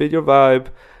that would fit your vibe.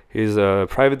 Here's a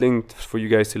private link for you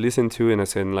guys to listen to, and I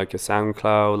send like a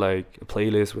SoundCloud, like a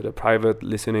playlist with a private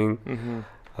listening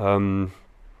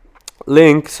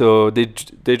link. So they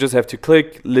just have to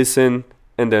click, listen,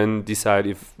 and then decide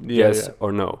if yes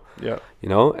or no. You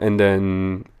know, and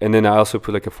then I also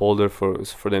put like a folder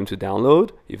for them to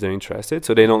download if they're interested.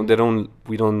 So we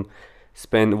don't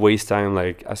waste time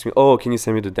like asking, oh, can you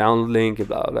send me the download link,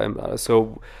 blah blah blah.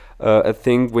 So I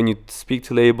think when you speak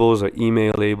to labels or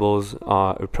email labels,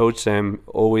 approach them,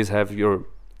 always have your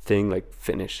thing like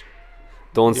finished.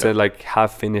 Don't say like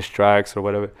half finished tracks or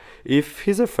whatever. If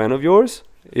he's a friend of yours,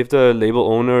 if the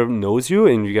label owner knows you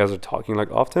and you guys are talking like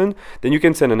often, then you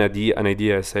can send an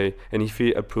idea, say, and if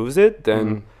he approves it,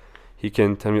 then he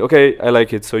can tell me, okay, I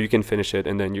like it, so you can finish it,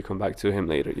 and then you come back to him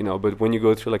later, you know. But when you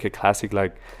go through like a classic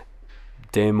like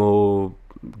demo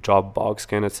Dropbox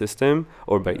kind of system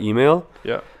or by email,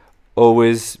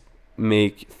 always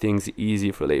make things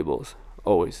easy for labels.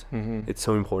 Always. It's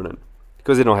so important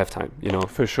because they don't have time, you know.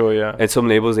 For sure, yeah. And some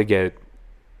labels, they get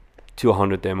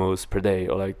 200 demos per day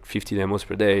or like 50 demos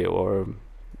per day or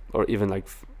even like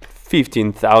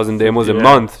 15,000 demos a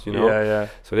month, you know.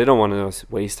 So they don't want to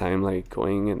waste time like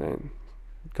going and then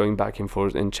going back and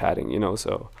forth and chatting, you know.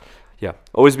 So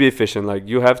always be efficient. Like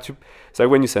you have to, it's like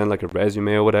when you send like a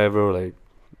resume or whatever, or like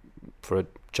for a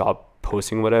job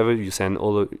posting or whatever, you send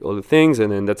all the things,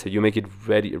 and then that's it. You make it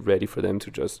ready for them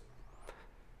to just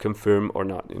confirm or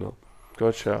not, you know.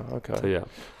 Gotcha. Okay.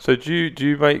 So So do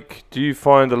you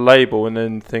find a label and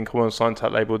then think I want to sign to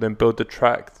that label, then build the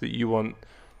track that you want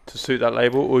to suit that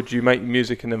label, or do you make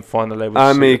music and then find the label?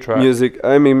 I make music.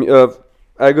 I mean,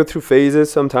 I go through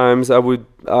phases. Sometimes I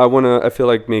feel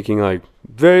like making like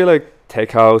very like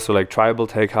tech house or like tribal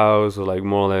tech house or like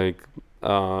more like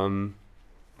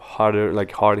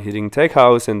hard hitting tech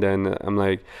house, and then I'm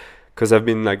like, because I've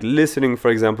been like listening, for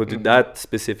example, to that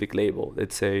specific label.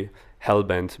 Let's say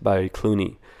Hellbent by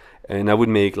Clooney, and I would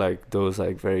make like those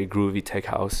like very groovy tech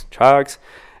house tracks,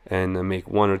 and I make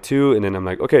one or two, and then I'm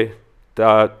like, okay,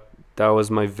 that was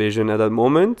my vision at that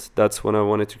moment. That's what I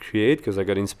wanted to create because I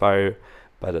got inspired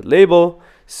by that label,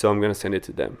 so I'm gonna send it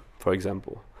to them, for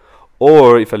example.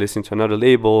 Or if I listen to another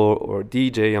label or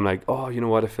DJ, I'm like, oh, you know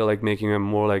what? I feel like making a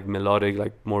more like melodic,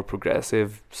 like more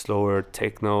progressive, slower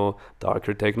techno,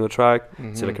 darker techno track.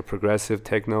 So like a progressive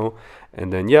techno,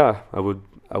 and then I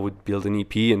would build an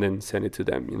EP and then send it to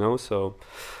them, you know. So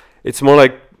it's more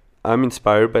like I'm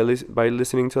inspired by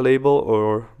listening to a label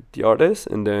or the artist,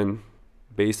 and then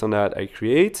based on that I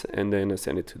create and then I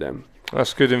send it to them.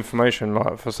 That's good information,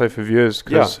 like for viewers,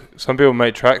 because some people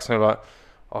make tracks and they're like,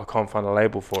 I can't find a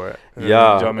label for it. And you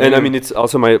know what I mean? And I mean, it's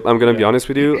also I'm gonna be honest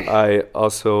with you, I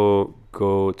also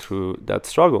go through that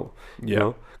struggle, you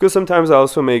know, because sometimes I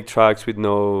also make tracks with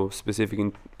no specific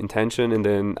intention, and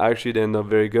then actually they're not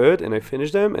very good, and I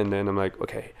finish them, and then I'm like,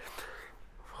 okay,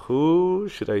 who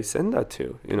should I send that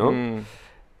to, you know?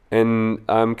 And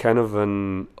I'm kind of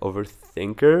an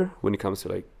overthinker when it comes to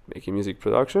like making music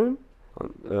production,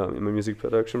 in my music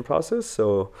production process.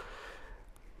 So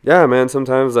yeah, man,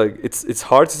 sometimes like it's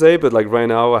hard to say, but like right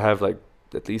now I have like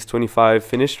at least 25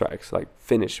 finished tracks, like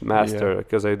finish, master,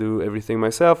 because I do everything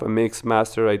myself. I mix,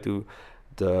 master, I do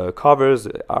the covers,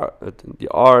 the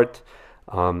art,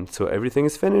 so everything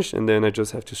is finished, and then I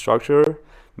just have to structure,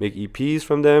 make EPs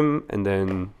from them, and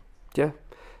then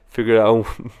figure out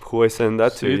who I send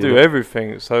that to. So you do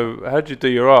everything. So how do you do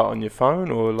your art? On your phone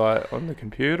or like on the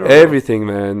computer? Everything,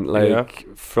 man. Like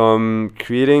from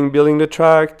building the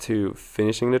track to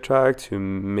finishing the track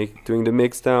to doing the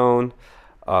mix down,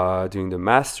 doing the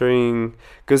mastering.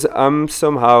 Because I'm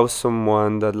somehow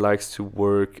someone that likes to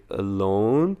work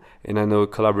alone, and I know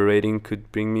collaborating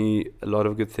could bring me a lot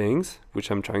of good things,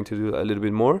 which I'm trying to do a little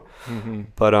bit more.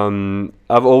 But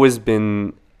I've always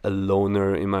been a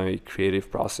loner in my creative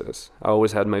process. I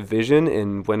always had my vision,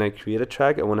 and when I create a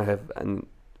track, I want to have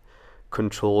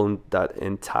control on that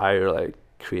entire like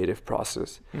creative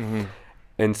process.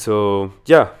 And so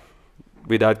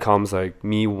with that comes like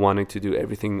me wanting to do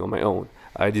everything on my own.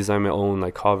 I design my own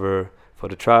like cover for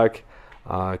the track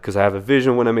because I have a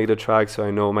vision when I make the track, so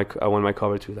I know I want my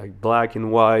cover to be like black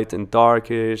and white and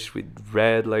darkish with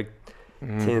red like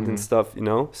tint and stuff, you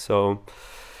know. So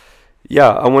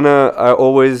I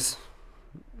always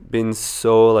been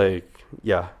so like,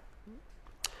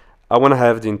 I want to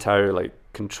have the entire like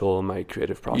control of my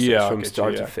creative process from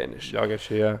start to finish. I get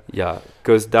you,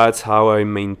 because that's how I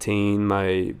maintain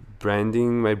my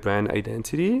branding, my brand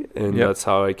identity, and that's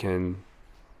how I can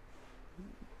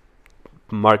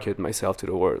market myself to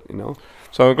the world, you know.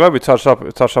 So I'm glad we touched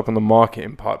up on the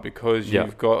marketing part, because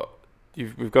we've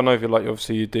gone over like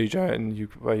obviously your DJ and you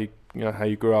know how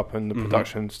you grew up and the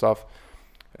production stuff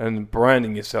and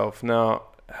branding yourself. Now,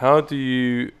 how do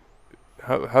you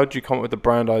come up with the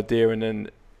brand idea and then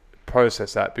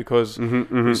process that? Because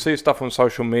you see stuff on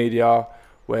social media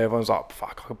where everyone's like,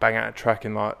 fuck, I could bang out a track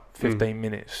in like 15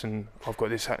 minutes and I've got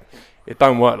this. It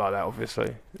don't work like that,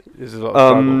 obviously. There's a lot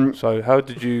of struggle. So how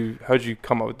did you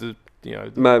come up with you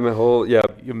know, my whole your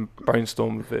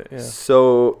brainstorm with it. Yeah.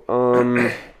 So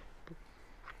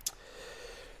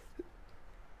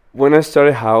when I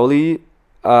started Höwley,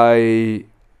 I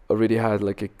already had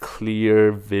like a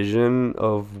clear vision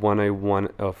of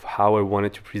how I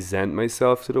wanted to present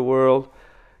myself to the world,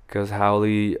 because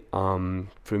Höwley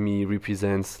for me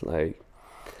represents like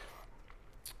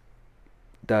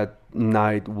that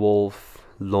night wolf,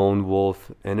 lone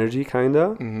wolf energy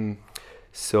kinda. Mm-hmm.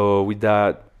 So with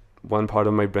that, one part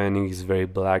of my branding is very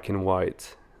black and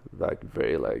white, like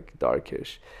very like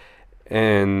darkish.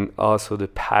 And also the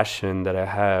passion that I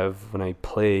have when I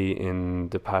play, and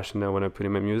the passion that I want to put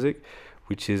in my music,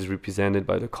 which is represented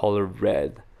by the color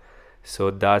red.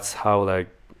 So that's how like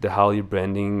the Höwley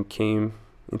branding came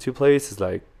into place, is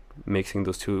like mixing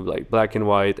those two, like black and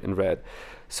white and red.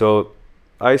 So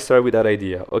I started with that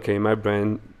idea. Okay, my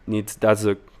brand that's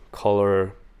the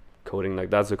color coding, like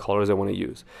that's the colors I want to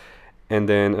use. And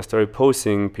then I started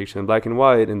posting pictures in black and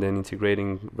white, and then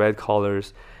integrating red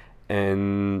colors.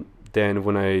 And then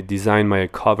when I design my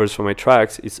covers for my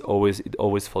tracks, it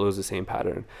always follows the same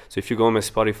pattern. So if you go on my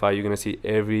Spotify, you're gonna see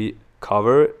every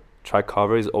track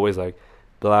cover is always like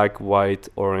black, white,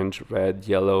 orange, red,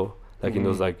 yellow, like in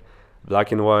those like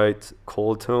black and white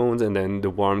cold tones, and then the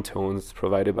warm tones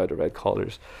provided by the red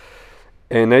colors.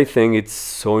 And I think it's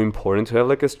so important to have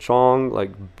like a strong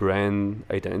like brand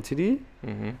identity,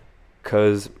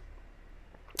 because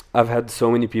I've had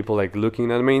so many people like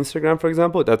looking at my Instagram, for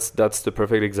example. That's the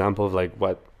perfect example of like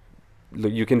what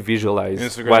you can visualize.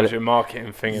 Instagram is your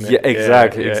marketing thing, isn't it? Yeah,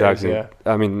 exactly. Yeah.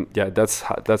 I mean, yeah,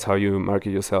 that's how you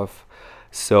market yourself.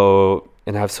 So,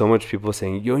 and I have so much people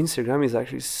saying your Instagram is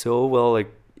actually so well,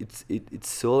 like it's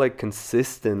so like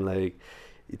consistent, like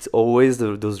it's always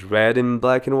those red and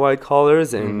black and white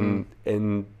colors, and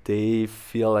they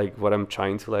feel like what I'm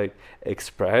trying to like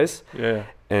express. Yeah.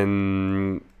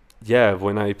 And yeah,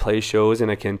 when I play shows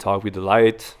and I can talk with the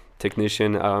light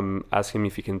technician, ask him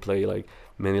if he can play like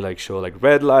many like show like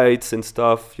red lights and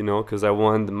stuff, you know, because I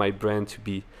want my brand to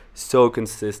be so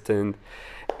consistent.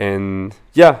 And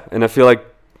yeah, and I feel like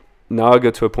now I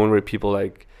got to a point where people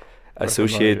like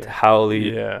associate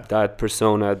Höwley, that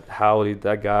persona, Höwley,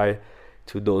 that guy,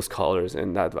 to those colors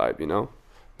and that vibe, you know.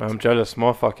 Man, I'm jealous.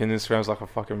 My fucking Instagram's like a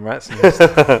fucking rat's nest.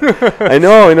 I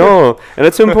know. And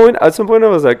at some point, I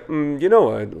was like, you know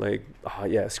what? Like,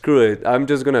 yeah, screw it. I'm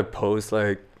just gonna post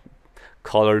like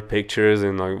colored pictures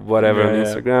and like whatever on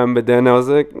Instagram. But then I was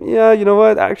like, yeah, you know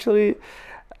what? Actually,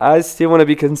 I still want to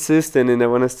be consistent, and I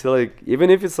want to still like,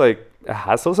 even if it's like a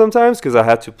hassle sometimes, because I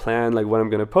had to plan like what I'm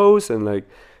gonna post and like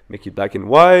make it black and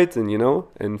white, and you know,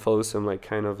 and follow some like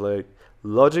kind of like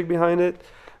logic behind it.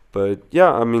 But yeah,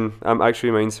 I mean, I'm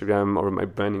actually, my Instagram or my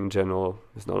brand in general,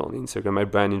 it's not only Instagram, my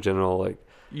brand in general, like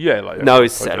now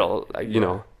it's settled, like you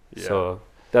know. So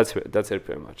that's it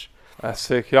pretty much. That's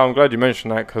sick. Yeah, I'm glad you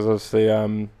mentioned that, because obviously I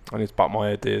need to butt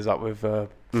my ideas up with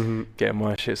getting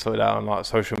my shit sorted out on like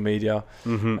social media.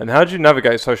 And how do you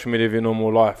navigate social media of your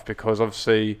normal life? Because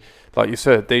obviously, like you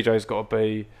said, DJ's got to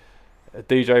be a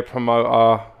DJ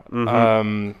promoter,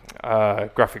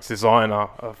 graphics designer,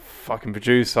 a fucking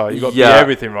producer. You got to be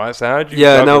everything, right? So how do you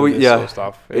juggle this sort of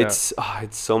stuff? It's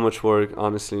so much work,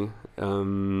 honestly.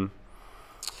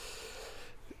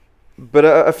 But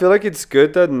I feel like it's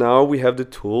good that now we have the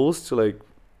tools to like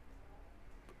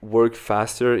work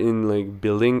faster in like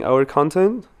building our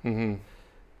content,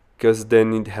 because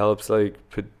then it helps like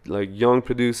young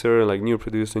producer, like new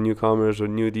producer, newcomers or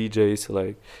new DJs to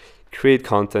like create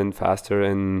content faster.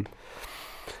 And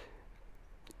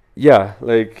yeah,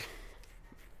 like,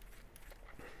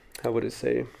 how would I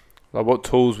say? Like, what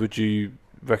tools would you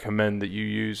recommend that you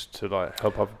use to like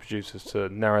help other producers to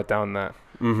narrow down that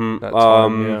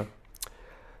time?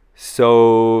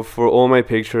 So for all my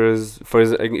pictures, for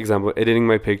example, editing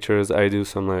my pictures, I do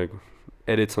some like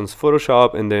edits on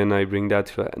Photoshop, and then I bring that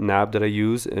to an app that I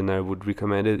use, and I would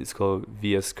recommend it. It's called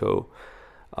VS Code.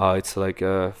 It's like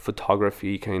a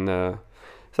photography kind of.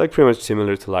 It's like pretty much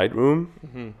similar to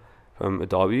Lightroom from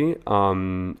Adobe,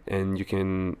 and you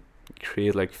can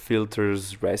create like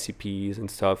filters, recipes, and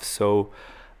stuff. So,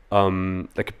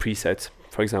 like a preset,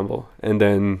 for example, and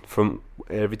then from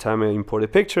every time I import a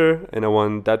picture and I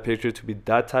want that picture to be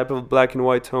that type of black and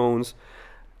white tones,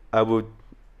 I would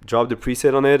drop the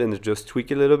preset on it and just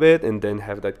tweak it a little bit, and then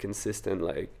have that consistent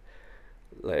like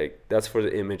that's for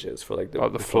the images, for like the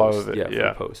flow post. of it, for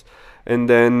the post. And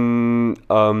then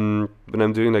when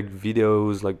I'm doing like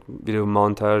videos, like video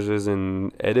montages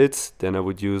and edits, then I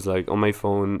would use like on my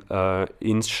phone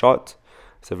InShot.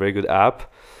 It's a very good app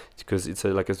because it's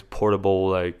like a portable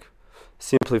like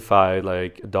simplified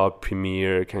like Adobe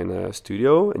Premiere kind of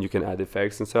studio, and you can add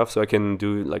effects and stuff. So I can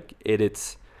do like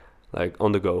edits like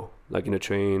on the go, like in a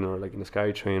train or like in a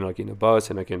sky train, or like in a bus,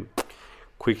 and I can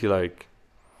quickly like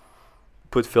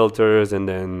put filters and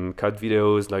then cut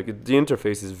videos. Like the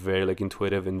interface is very like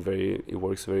intuitive and it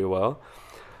works very well.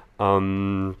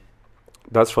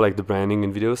 That's for like the branding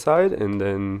and video side. And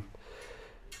then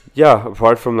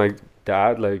apart from like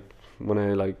that, like when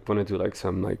I do like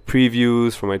some like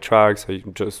previews for my tracks, I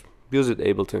just use it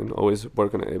Ableton, always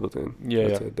work on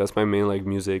Ableton. That's my main like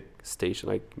music station,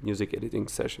 like music editing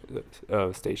station.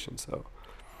 So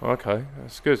okay,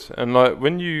 that's good. And like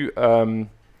when you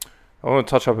I want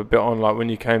to touch up a bit on like when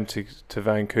you came to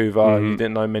Vancouver, you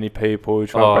didn't know many people, you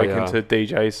tried to break into the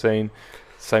DJ scene.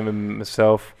 Same with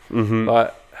myself.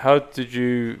 Like how did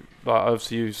you, like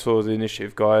obviously you saw the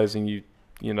Initiative guys and you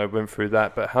know went through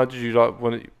that, but how did you like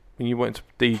when you went to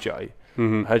DJ?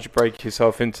 How did you break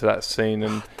yourself into that scene,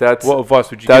 and what advice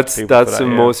would you give people? That's the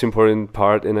most important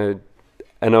part, and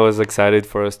I was excited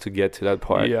for us to get to that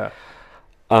part.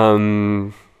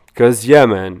 Because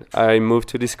man, I moved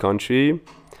to this country.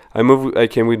 I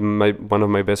came with one of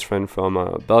my best friend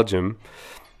from Belgium.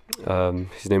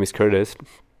 His name is Curtis,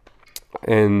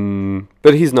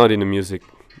 but he's not in the music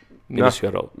industry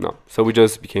at all. No, so we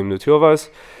just became the two of us.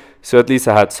 So at least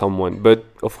I had someone, but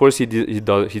of course he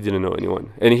didn't know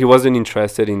anyone, and he wasn't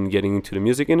interested in getting into the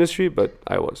music industry, but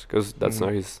I was, because that's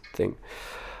not his thing.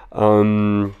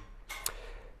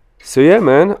 So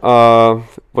man,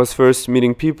 was first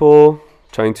meeting people,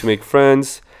 trying to make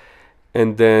friends,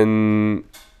 and then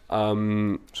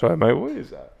sorry mate, what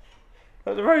is that?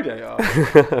 Like the radiator?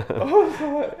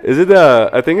 Is it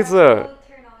I think it's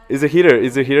a heater.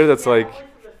 It's a heater that's like.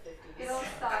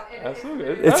 That's all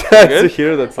good. It's a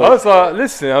heater that's like. I was like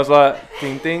listening. I was like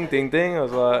ding ding ding ding. I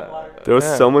was like there was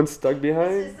someone stuck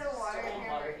behind. It's just the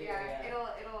water here. It'll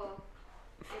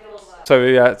so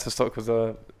we had to stop because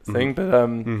of the thing,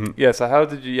 but So how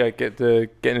did you get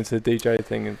into the DJ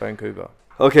thing in Vancouver?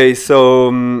 Okay, so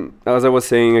as I was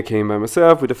saying, I came by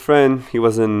myself with a friend.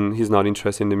 He's not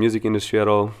interested in the music industry at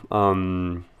all.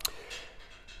 And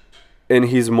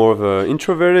he's more of an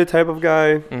introverted type of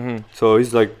guy. So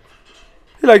he's like,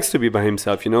 he likes to be by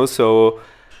himself, you know. So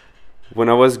when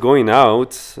I was going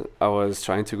out, I was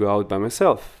trying to go out by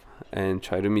myself and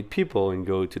try to meet people and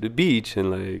go to the beach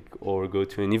and or go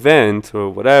to an event or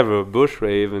whatever, bush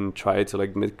rave, and try to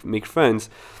make friends.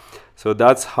 So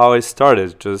that's how I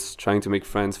started, just trying to make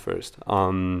friends first.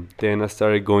 Then I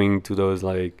started going to those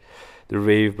the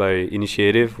rave by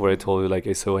Initiative, where I told you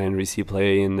I saw Henry C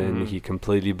play, and then he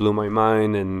completely blew my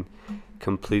mind and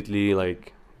completely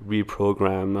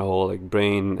reprogram my whole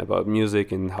brain about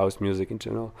music and house music in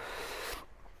general.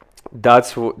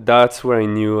 That's where I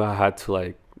knew I had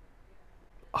to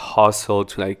hustle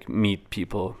to meet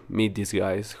people, meet these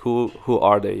guys. Who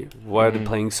are they? Why are they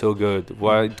playing so good?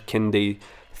 Why can they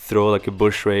throw a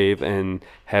bush rave and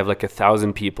have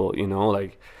 1,000 people, you know,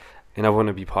 and I want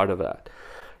to be part of that.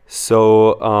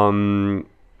 So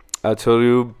I told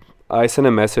you, I sent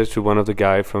a message to one of the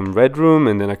guy from Red Room,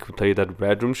 and then I could play that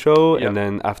Red Room show. Yep. And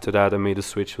then after that, I made a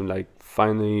switch to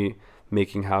finally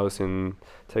making house and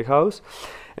tech house.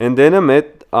 And then I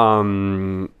met,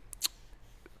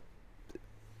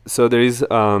 so there's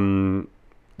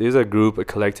a group, a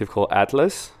collective called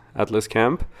Atlas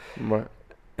Camp. Right.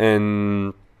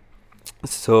 And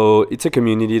so it's a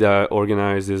community that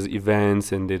organizes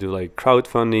events, and they do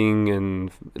crowdfunding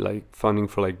and funding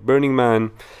for Burning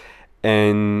Man.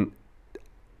 And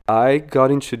I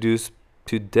got introduced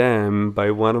to them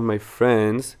by one of my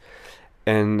friends,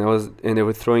 and they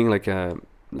were throwing a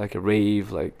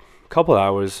rave, couple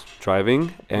hours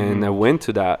driving, and I went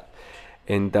to that.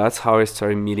 And that's how I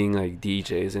started meeting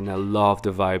DJs, and I love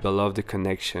the vibe, I love the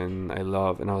connection, and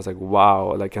I was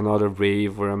wow, another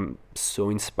rave where I'm so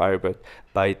inspired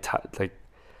by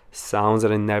sounds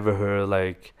that I never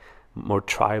heard, more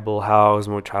tribal house,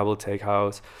 more tribal tech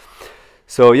house.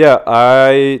 So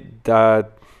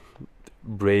that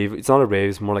rave, it's not a rave,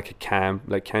 it's more like a camp,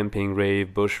 camping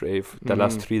rave, bush rave that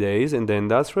lasts 3 days. And then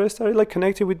that's where I started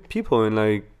connecting with people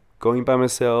and going by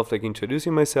myself,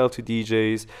 introducing myself to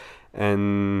DJs.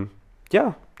 And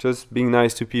just being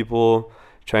nice to people,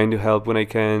 trying to help when I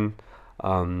can,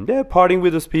 partying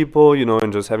with those people, you know,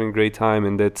 and just having a great time.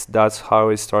 And that's how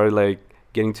I started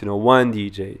getting to know one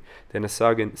DJ, then a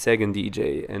second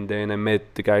DJ, and then I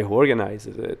met the guy who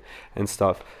organizes it and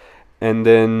stuff. And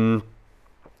then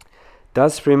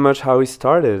that's pretty much how it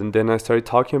started. And then I started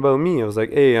talking about me. I was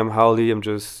hey, I'm Höwley, I'm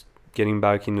just getting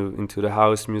back into the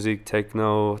house music,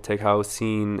 techno, tech house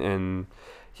scene. And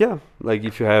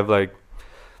if you have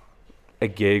a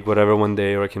gig, whatever, one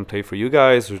day, or I can play for you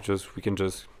guys, or just we can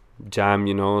just jam,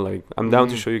 you know, like I'm down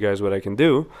to show you guys what I can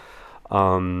do,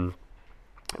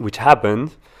 which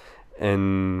happened.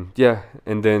 And yeah,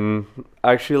 and then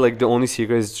actually, like, the only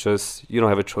secret is just you don't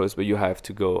have a choice, but you have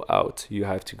to go out, you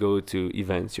have to go to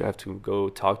events, you have to go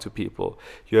talk to people,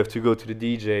 you have to go to the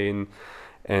DJ,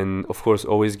 and of course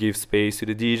always give space to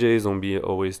the DJs. Don't be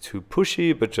always too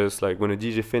pushy, but just like when a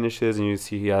DJ finishes and you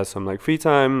see he has some like free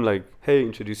time, like, hey,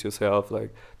 introduce yourself,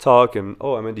 like talk, and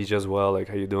oh, I'm a DJ as well, like,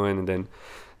 how you doing? And then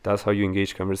that's how you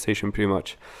engage conversation pretty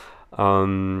much.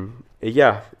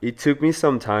 Yeah, it took me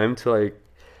some time to like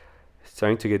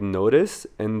starting to get noticed,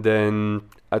 and then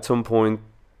at some point,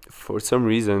 for some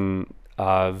reason,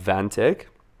 Vantech,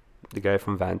 the guy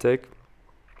from Vantech,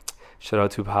 shout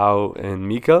out to Pau and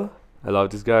Mika, I love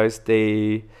these guys,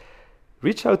 they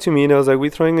reached out to me, and I was like, we're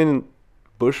throwing in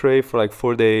bush rave for like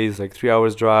 4 days, like 3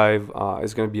 hours drive,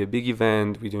 it's gonna be a big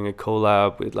event, we're doing a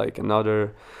collab with like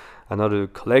another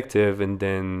collective. And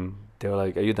then they were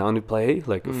like, are you down to play,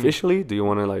 like officially? Do you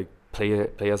want to like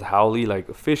play as Höwley, like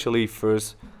officially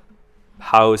first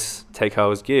tech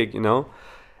house gig, you know?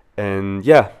 And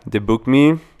yeah, they booked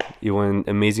me, it went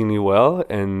amazingly well,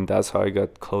 and that's how I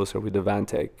got closer with the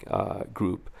Vantech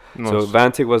group. Nice. So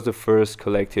Vantech was the first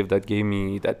collective that gave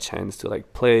me that chance to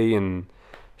like play and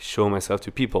show myself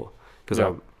to people, because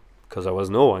I was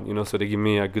no one, you know. So they give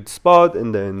me a good spot,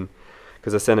 and then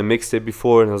because I sent a mixtape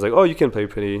before, and I was like, oh, you can play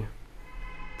pretty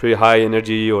high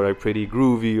energy or like pretty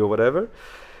groovy or whatever.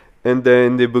 And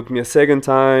then they booked me a second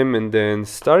time, and then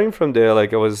starting from there,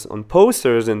 like I was on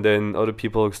posters, and then other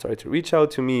people started to reach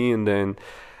out to me, and then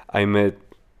I met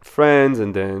friends,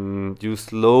 and then you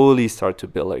slowly start to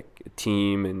build like a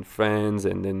team and friends,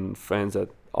 and then friends that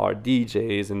are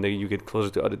DJs, and then you get closer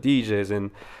to other DJs,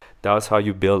 and that's how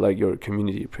you build like your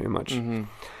community pretty much.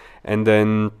 And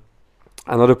then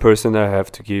another person that I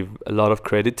have to give a lot of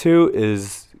credit to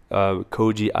is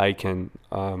Koji Aiken,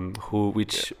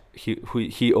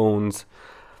 he owns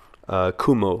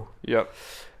Kumo. Yep.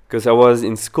 Because I was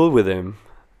in school with him,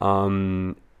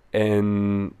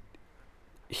 and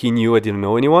he knew I didn't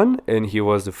know anyone, and he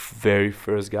was the very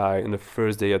first guy on the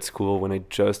first day at school when I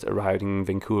just arrived in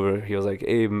Vancouver. He was like,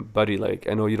 "Hey, buddy, like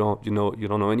I know you don't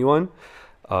know anyone.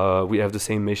 We have the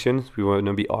same mission. We want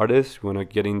to be artists. We want to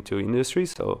get into industry.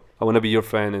 So I want to be your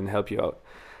friend and help you out."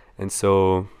 And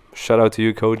so shout out to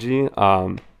you, Koji.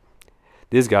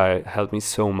 This guy helped me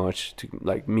so much to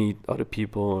like meet other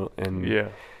people, and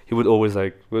he would always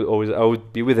I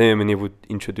would be with him, and he would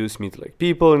introduce me to like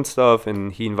people and stuff,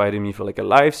 and he invited me for like a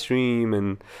live stream.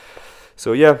 And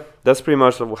so yeah, that's pretty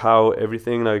much how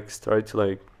everything like started to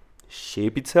like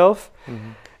shape itself.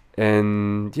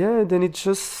 And yeah, then it's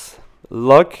just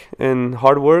luck and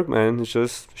hard work, man. It's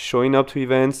just showing up to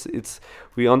events.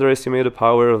 We underestimate the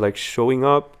power of like showing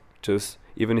up. Just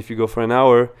even if you go for an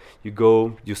hour, you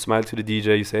go, you smile to the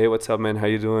DJ, you say, "Hey, what's up, man? How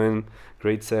you doing?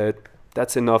 Great set."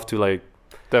 That's enough to like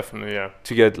definitely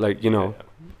to get like, you know,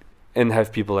 and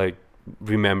have people like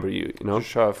remember you, you know.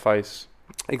 Just show a face.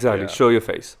 Exactly, show your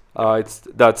face.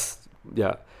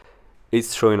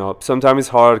 It's showing up. Sometimes it's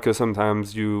hard because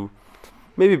sometimes you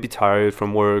maybe be tired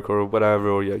from work or whatever,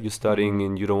 or you're studying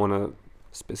and you don't want to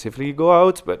specifically go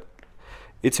out, but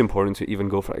it's important to even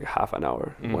go for like half an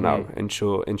hour, 1 hour, and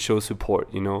show support,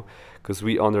 you know, because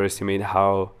we underestimate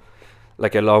how,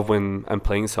 like, I love when I'm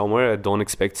playing somewhere, I don't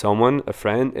expect someone, a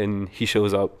friend, and he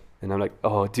shows up, and I'm like,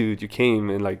 oh, dude, you came,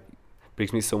 and like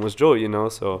brings me so much joy, you know.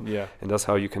 So and that's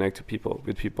how you connect with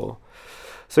people.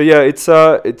 So yeah, it's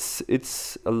a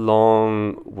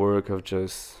long work of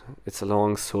it's a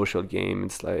long social game.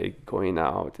 It's like going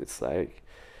out, it's like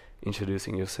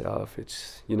introducing yourself,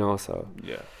 it's, you know. So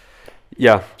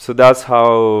yeah, so that's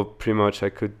how pretty much I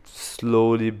could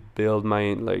slowly build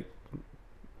my like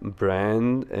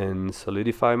brand and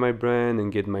solidify my brand and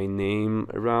get my name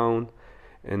around.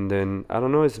 And then I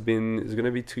don't know, it's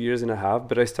gonna be 2.5 years,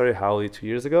 but I started Höwley 2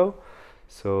 years ago.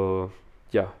 So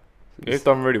yeah, you've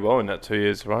done really well in that 2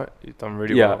 years, right? You've done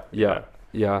really well. Yeah.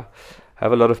 I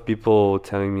have a lot of people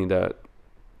telling me that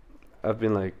I've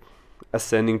been like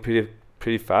ascending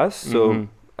pretty fast. So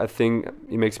I think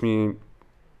it makes me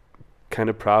kind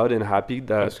of proud and happy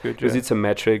that because it's a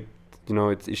metric, you know,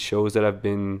 it shows that I've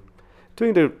been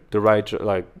doing the right,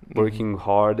 like working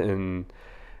hard, and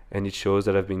it shows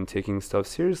that I've been taking stuff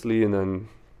seriously, and then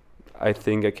I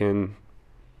think I can,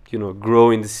 you know,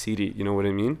 grow in the city, you know what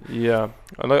I mean? Yeah,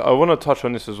 and I want to touch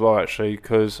on this as well, actually,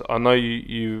 because I know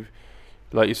you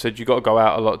like you said, you got to go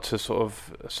out a lot to sort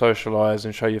of socialize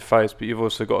and show your face, but you've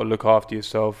also got to look after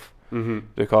yourself,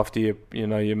 look after your,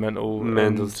 your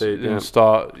mental state, and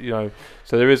start,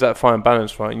 so there is that fine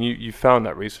balance, right? And you found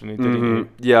that recently, didn't you?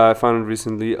 Yeah, I found it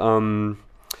recently.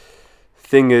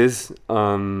 Thing is,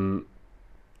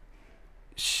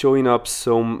 showing up,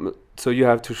 so you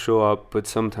have to show up, but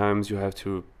sometimes you have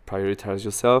to prioritize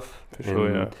yourself. For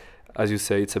sure, yeah. As you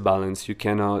say, it's a balance. You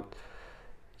cannot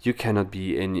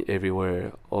be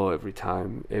everywhere or every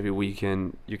time, every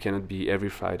weekend. You cannot be every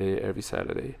Friday, every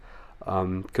Saturday,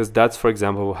 because that's, for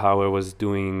example, how I was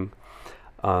doing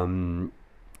to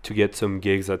get some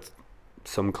gigs at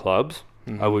some clubs.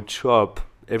 I would show up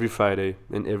every Friday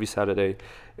and every Saturday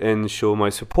and show my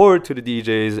support to the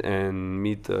DJs and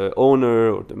meet the owner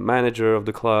or the manager of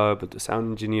the club or the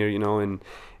sound engineer, and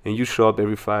you show up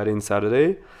every Friday and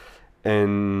Saturday,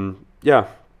 and yeah.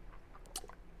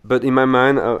 But in my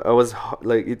mind, I was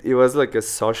like, it was like a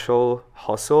social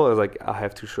hustle. I was like, I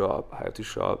have to show up.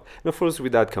 And of course,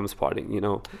 with that comes partying,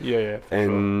 Yeah,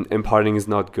 and partying is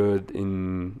not good.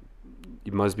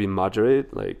 It must be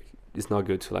moderate. Like, it's not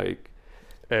good to like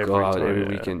go out every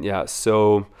weekend. Yeah.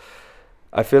 So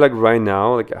I feel like right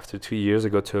now, like after 2 years, I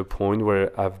got to a point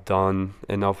where I've done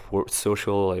enough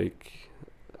social, like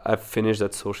I've finished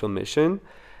that social mission.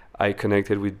 I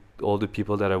connected with all the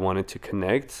people that I wanted to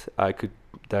connect.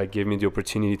 That gave me the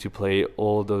opportunity to play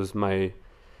all those my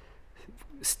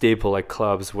staple like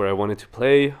clubs where I wanted to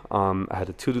play. I had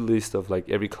a to-do list of like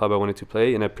every club I wanted to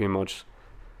play, and I pretty much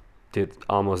did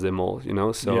almost them all,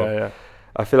 So yeah.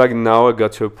 I feel like now I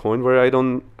got to a point where I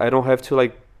don't have to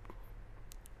like.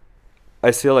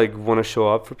 I still like want to show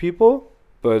up for people,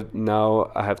 but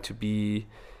now I have to be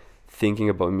thinking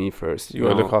about me first. You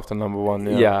gotta look after number one.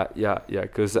 Yeah.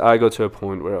 Because I got to a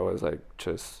point where I was like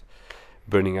just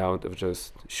burning out of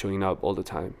just showing up all the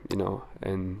time,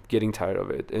 and getting tired of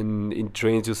it, and it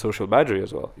drains your social battery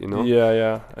as well,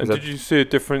 Yeah. And did you see a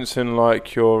difference in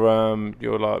like your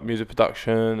like music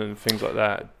production and things like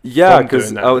that? Yeah,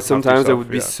 because sometimes I would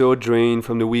be so drained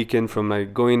from the weekend, from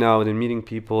like going out and meeting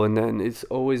people, and then it's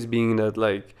always being that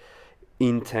like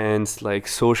intense like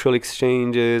social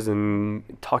exchanges and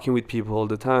talking with people all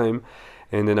the time.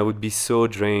 And then I would be so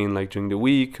drained like during the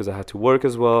week because I had to work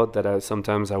as well, that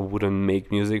sometimes I wouldn't make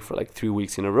music for like 3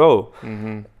 weeks in a row.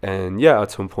 And yeah,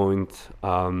 at some point,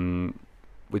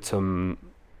 with some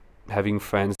having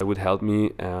friends that would help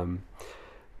me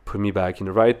put me back in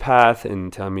the right path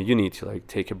and tell me, you need to like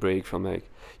take a break from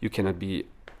like, you cannot be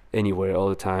anywhere all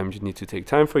the time. You need to take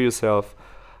time for yourself.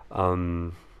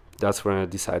 That's when I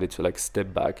decided to like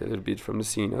step back a little bit from the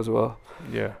scene as well.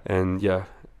 Yeah. And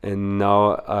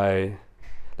now I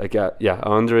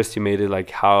underestimated like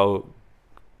how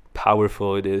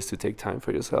powerful it is to take time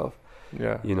for yourself.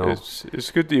 Yeah,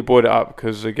 it's good that you brought it up,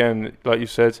 because again, like you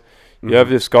said, you have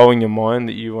this goal in your mind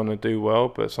that you want to do well,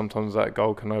 but sometimes that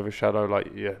goal can overshadow like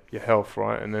your health,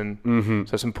 right? And then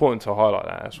so it's important to highlight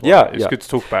that as well. Yeah, it's good to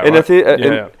talk about. And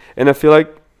and I feel like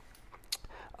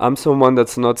I'm someone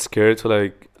that's not scared to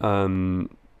like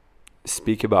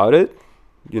speak about it.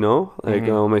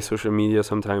 On my social media,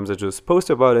 sometimes I just post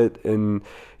about it, and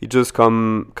it just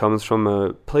comes from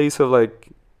a place of like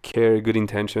care, good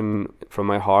intention from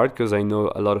my heart, because I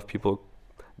know a lot of people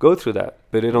go through that,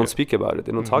 but they don't speak about it,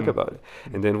 they don't talk about it.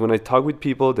 And then when I talk with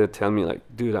people, they tell me like,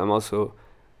 dude, I'm also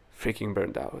freaking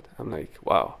burned out. I'm like,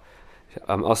 wow,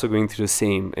 I'm also going through the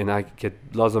same, and I get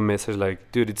lots of messages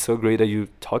like, dude, it's so great that you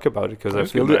talk about it, because I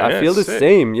feel the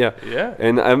same.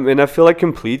 And I feel like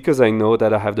complete, because I know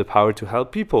that I have the power to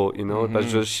help people, but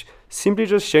just simply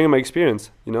just sharing my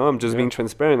experience. I'm just being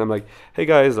transparent. I'm like, hey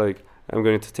guys, like I'm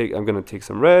gonna take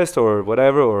some rest or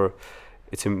whatever, or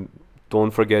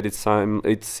don't forget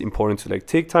it's important to like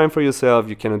take time for yourself.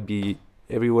 You cannot be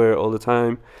everywhere all the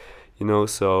time,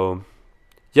 so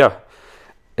yeah.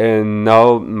 And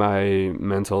now my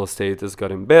mental state has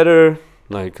gotten better,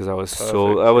 like, because I was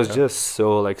just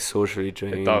so like socially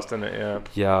drained. It does, doesn't it?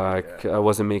 Yeah. I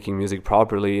wasn't making music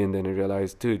properly, and then I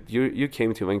realized, dude, you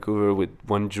came to Vancouver with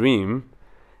one dream.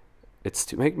 It's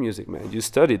to make music, man. You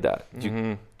studied that.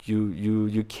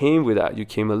 You came with that. You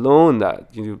came alone. That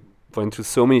you went through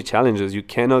so many challenges. You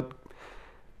cannot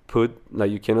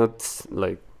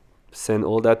send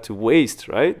all that to waste,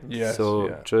 right? Yes.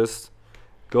 So just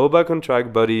go back on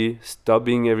track, buddy. Stop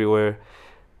being everywhere.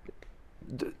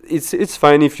 It's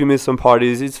fine if you miss some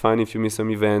parties. It's fine if you miss some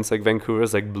events. Like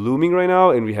Vancouver's like blooming right now,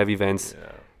 and we have events.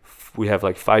 Yeah. We have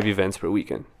like 5 events per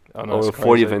weekend, or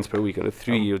 40 events per weekend, or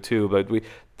 3 or 2. But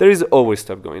there is always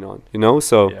stuff going on,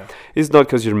 So it's not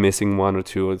because you're missing 1 or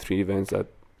 2 or 3 events that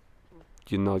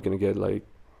you're not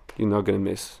gonna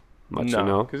miss much,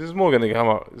 No, because there's more going to come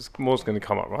up. More's going to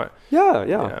come up, right? Yeah.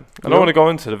 And I want to go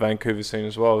into the Vancouver scene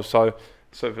as well. So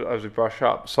as we brush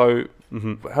up, how do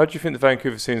you think the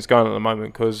Vancouver scene is going at the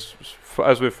moment? Because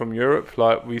as we're from Europe,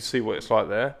 like we see what it's like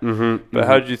there. But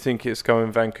how do you think it's going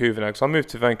in Vancouver now? Because I moved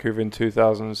to Vancouver in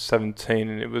 2017,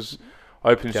 and it was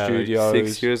open studios. Like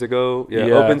 6 years ago. Yeah,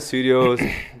 open studios.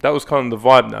 That was kind of the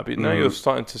vibe now. But now you're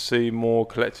starting to see more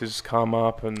collectives come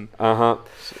up. And So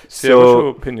what's your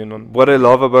opinion on what I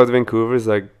love about Vancouver is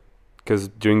like, because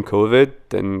during COVID,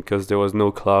 then because there was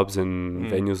no clubs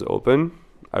and venues open,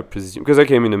 I presume, because I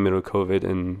came in the middle of COVID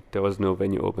and there was no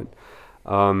venue open.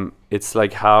 It's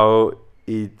like how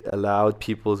it allowed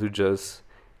people to just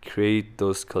create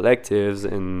those collectives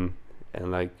and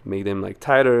like make them like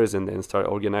titles and then start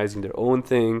organizing their own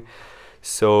thing.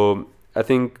 So I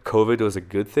think COVID was a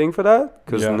good thing for that,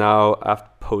 because now after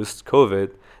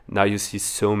post-COVID, now you see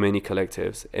so many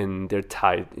collectives and they're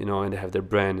tight, and they have their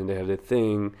brand and they have their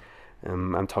thing.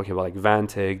 I'm talking about like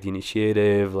Vantec, The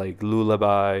Initiative, like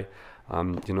Lullaby,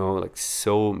 like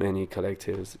so many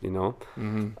collectives,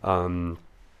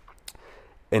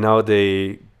 and now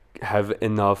they have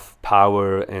enough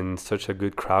power and such a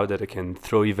good crowd that they can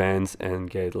throw events and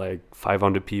get like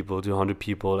 500 people, 200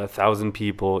 people, 1,000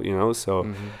 people,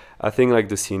 So I think like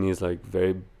the scene is like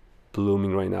very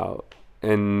blooming right now,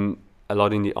 and a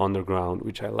lot in the underground,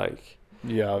 which I like.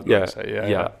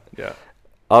 Yeah.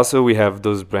 Also, we have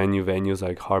those brand new venues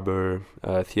like Harbor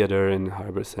Theater and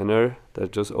Harbor Center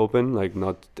that just opened, like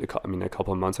a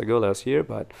couple of months ago, last year.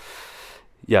 But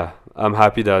yeah, I'm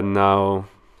happy that now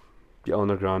the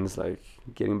underground is like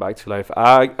getting back to life.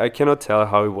 I cannot tell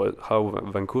how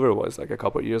Vancouver was like a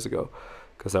couple of years ago,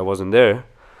 because I wasn't there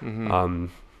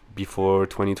before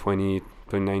 2020,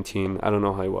 2019. I don't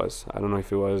know how it was. I don't know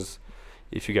if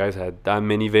you guys had that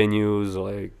many venues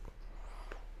or like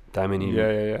that many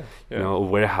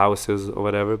warehouses or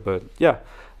whatever. But yeah,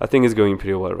 I think it's going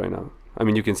pretty well right now. I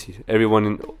mean, you can see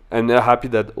everyone and I'm happy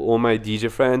that all my DJ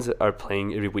friends are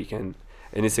playing every weekend,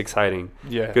 and it's exciting.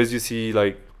 Yeah, because you see,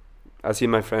 like, I see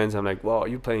my friends, I'm like, wow,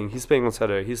 he's playing on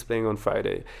Saturday, he's playing on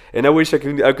Friday, and I wish I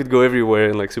could go everywhere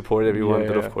and like support everyone.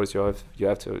 But of course you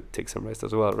have to take some rest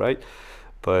as well, right?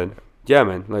 But yeah,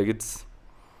 man, like it's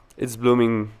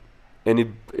blooming, and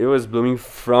it was blooming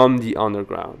from the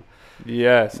underground.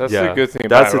 Yes, that's a good thing.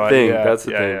 That's the thing. Yeah, that's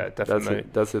the thing. Yeah, definitely.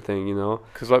 That's the thing,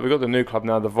 Because like we got the new club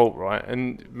now, the Vault, right?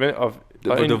 And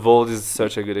the Vault is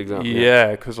such a good example. Yeah,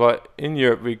 because like in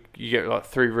Europe, you get like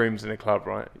 3 rooms in a club,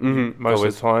 right? Most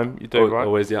of the time, you do, right?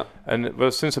 Always, yeah. And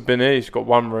since I've been here, you've got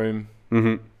 1 room,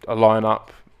 a line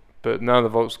up. But now the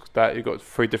Vault's that you've got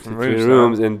 3 different rooms. 3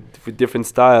 rooms and with different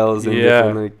styles and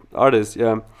different like artists.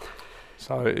 Yeah.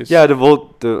 So it's the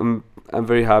Vault. I'm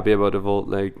very happy about the Vault.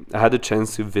 Like, I had the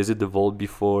chance to visit the Vault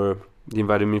before they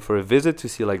invited me for a visit to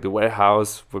see like the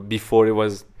warehouse before it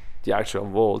was the actual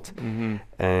Vault.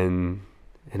 And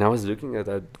I was looking at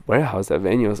that warehouse, that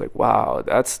venue. I was like, wow,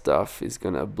 that stuff is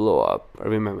gonna blow up. I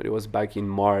remember it was back in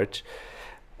March,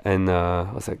 and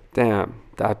I was like, damn,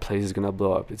 that place is gonna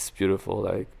blow up. It's beautiful.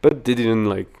 Like, but they didn't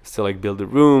like still like build the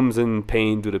rooms and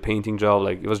do the painting job.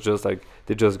 Like, it was just like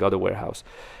they just got a warehouse.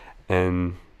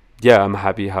 And yeah, I'm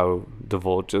happy how the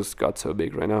Vault just got so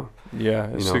big right now. Yeah,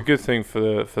 it's a good thing for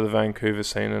the Vancouver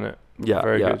scene, isn't it? Yeah,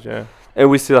 very good. Yeah,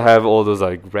 and we still have all those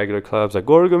like regular clubs like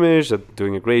Gorgomish that are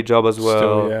doing a great job as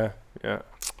well. Still, yeah.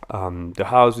 The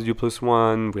House with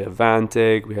U+1. We have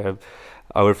Vantec. We have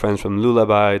our friends from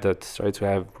Lullaby that try to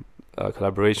have a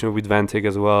collaboration with Vantec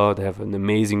as well. They have an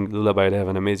amazing Lullaby. They have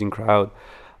an amazing crowd.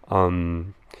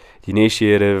 The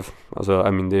Initiative also. I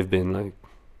mean, they've been like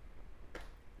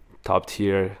top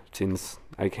tier since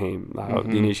I came.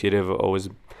 The Initiative always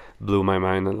blew my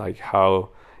mind, and like how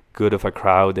good of a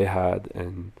crowd they had.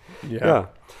 And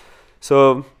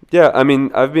so I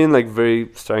mean, I've been like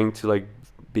starting to like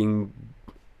being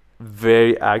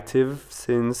very active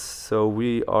since. So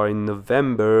we are in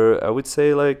November, I would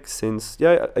say, like since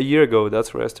a year ago.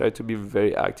 That's where I started to be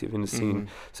very active in the scene.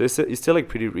 So it's still like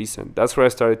pretty recent. That's where I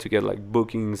started to get like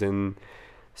bookings and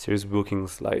serious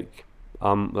bookings, like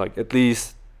at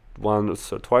least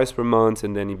once or twice per month,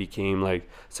 and then it became like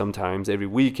sometimes every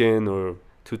weekend or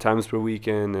 2 times per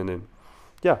weekend, and then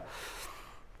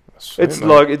Sweet, it's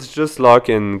luck. It's just luck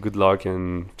and good luck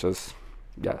and just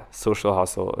social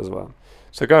hustle as well.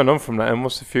 So going on from that, and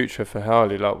what's the future for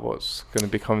Höwley? Like, what's going to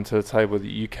be coming to the table that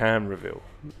you can reveal?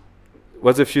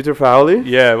 What's the future for Höwley?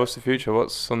 Yeah, what's the future?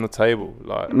 What's on the table?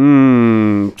 Like,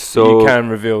 so you can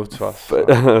reveal to us.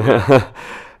 But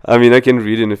I mean, I can't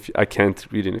read in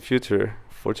the future,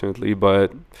 fortunately,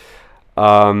 but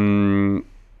I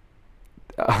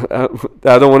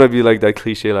I don't want to be like that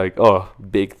cliche, like, oh,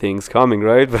 big things coming,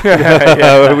 right?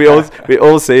 we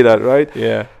all say that, right?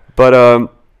 Yeah. But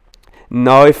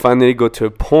now I finally got to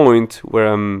a point where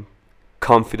I'm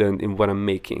confident in what I'm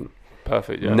making.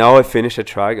 Perfect. Yeah. Now I finish a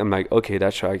track, I'm like, okay,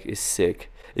 that track is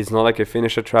sick. It's not like I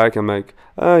finish a track, I'm like,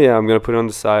 oh yeah, I'm gonna put it on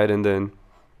the side, and then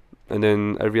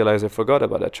I realize I forgot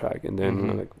about that track, and then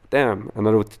I'm like, damn,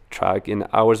 another track in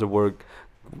hours of work,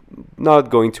 not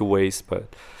going to waste.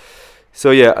 But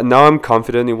so yeah, now I'm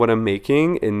confident in what I'm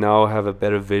making, and now I have a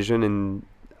better vision in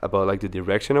about like the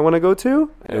direction I want to go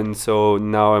to, and so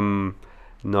now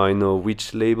I know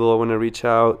which label I want to reach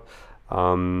out. I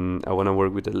want to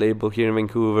work with a label here in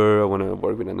Vancouver. I want to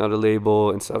work with another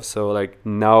label and stuff. So like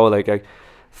now, like I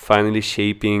finally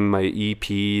shaping my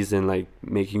EPs and like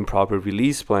making proper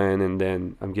release plan, and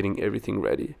then I'm getting everything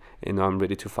ready, and I'm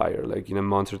ready to fire. Like in a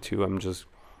month or two, I'm just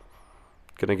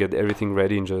gonna get everything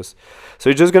ready, and just so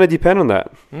it's just gonna depend on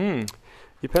that.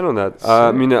 Depend on that.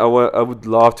 I mean, I would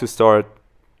love to start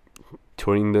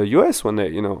touring the US one day,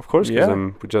 you know, of course, because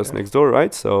I'm just next door,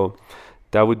 right? So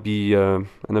that would be an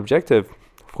objective,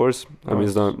 of course. I mean,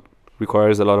 it's not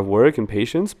requires a lot of work and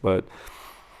patience, but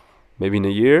maybe in a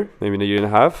year and a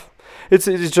half. It's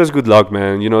just good luck,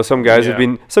 man. You know, some guys have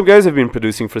been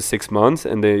producing for 6 months,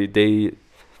 and they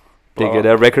get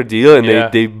a record deal, and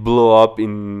they blow up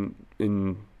in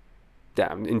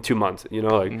 2 months. You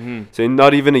know, like so in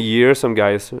not even a year. Some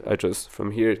guys are just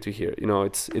from here to here. You know,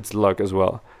 it's luck as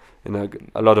well, and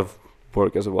a lot of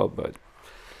work as well. But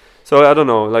so I don't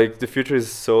know. Like the future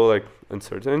is so like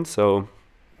uncertain. So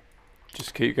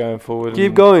just keep going forward.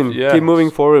 Keep going. Yeah. Keep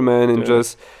moving forward, man, and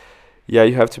just. Yeah,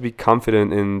 you have to be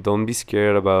confident and don't be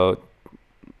scared about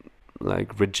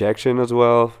like rejection as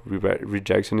well.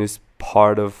 Rejection is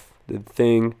part of the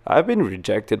thing. I've been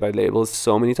rejected by labels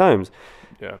so many times.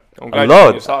 Yeah, I'm glad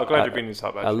you've been in this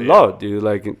hub. Actually, a lot, dude.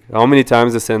 Like how many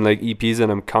times I send like EPs and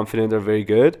I'm confident they're very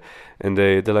good, and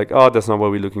they're like, oh, that's not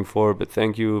what we're looking for, but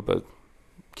thank you, but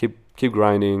keep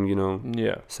grinding, you know.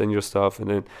 Yeah. Send your stuff, and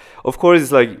then of course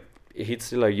it's like. It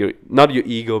hits like your not your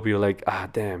ego, but you're like,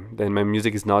 damn, then my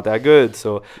music is not that good.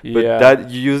 So but that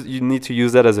you need to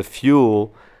use that as a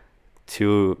fuel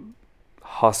to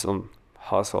hustle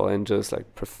and just like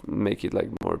make it like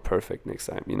more perfect next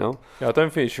time, you know. I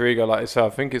don't think it's your ego, like I said. I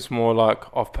think it's more like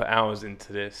I've put hours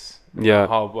into this.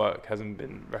 Hard work hasn't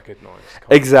been recognized.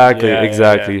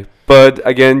 Exactly. But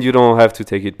again, you don't have to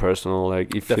take it personal.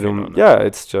 Like if definitely you don't,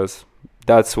 it's just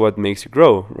that's what makes you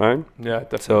grow, right? Yeah,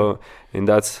 definitely. So, and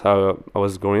that's how I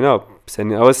was growing up. I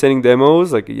was sending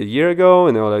demos like a year ago,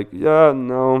 and they were like,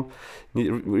 no, it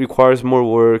requires more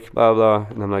work, blah, blah.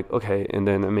 And I'm like, okay. And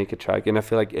then I make a track. And I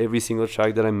feel like every single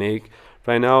track that I make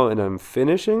right now and I'm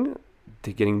finishing,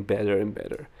 they're getting better and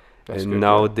better. That's and good,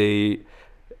 now they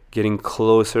getting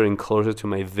closer and closer to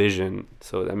my vision.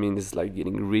 So, I mean, it's like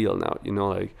getting real now, you know,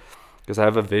 like, because I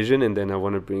have a vision, and then I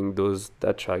want to bring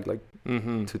that track like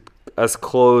to as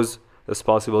close as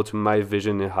possible to my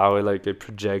vision and how I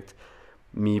project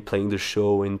me playing the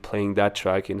show and playing that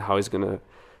track and how it's gonna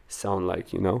sound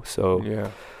like, you know. So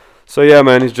yeah,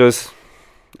 man, it's just,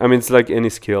 I mean, it's like any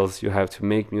skills. You have to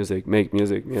make music.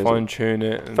 Fine tune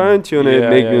it,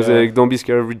 make music. Don't be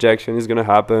scared of rejection. It's gonna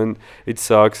happen. It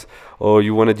sucks. Or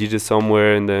you want to DJ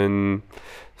somewhere, and then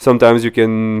sometimes you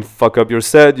can fuck up your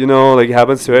set, you know, like it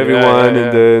happens to everyone.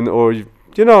 And then, or you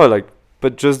know, like,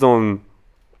 but just don't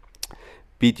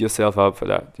beat yourself up for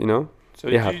that, you know. So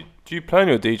do you plan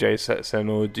your DJ sets then,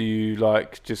 or do you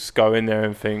like just go in there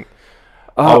and think,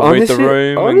 I'll read the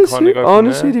room and kind of go from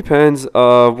honestly, it depends.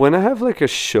 When I have like a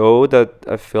show that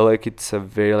I feel like it's a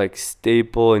very like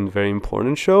staple and very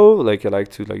important show, like I like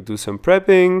to like do some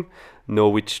prepping, know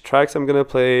which tracks I'm gonna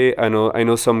play. I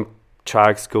know some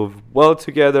tracks go well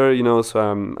together, you know, so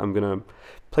I'm gonna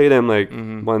play them like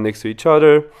one next to each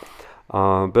other.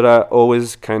 But I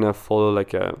always kind of follow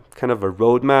like a kind of a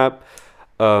roadmap.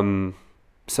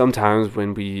 Sometimes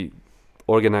when we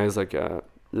organize like a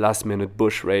last minute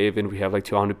bush rave and we have like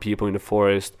 200 people in the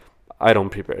forest, I don't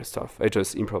prepare stuff. I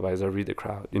just improvise. I read the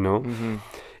crowd, you know.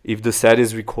 If the set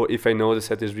is if I know the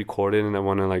set is recorded and I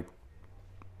want to like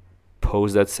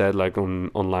post that set like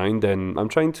online, then I'm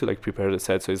trying to like prepare the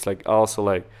set so it's like also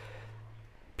like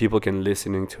people can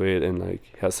listening to it and like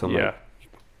has some like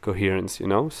coherence, you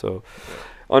know. So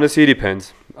honestly, it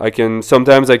depends.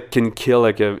 Sometimes I can kill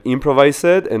like a improvised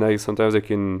set, and sometimes I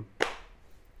can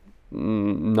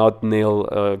not nail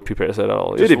a prepared set at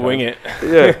all. Just wing it.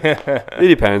 It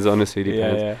depends. Honestly, it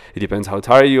depends. It depends how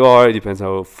tired you are. It depends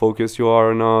how focused you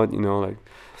are or not. You know, like,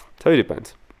 so it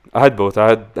depends. I had both. I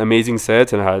had amazing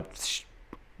sets and I had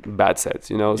bad sets,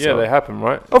 you know. Yeah, so they happen,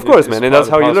 right? Of course, man, and that's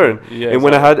how you learn. Yeah,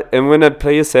 and when I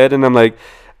play a set and I'm like,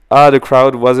 the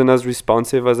crowd wasn't as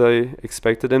responsive as I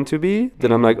expected them to be,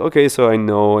 then I'm like, okay, so I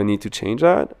know I need to change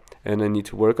that, and I need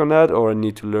to work on that, or I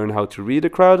need to learn how to read the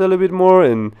crowd a little bit more.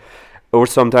 Or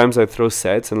sometimes I throw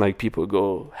sets and like people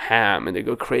go ham and they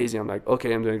go crazy. I'm like,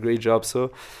 okay, I'm doing a great job.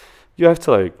 So you have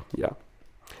to like, yeah,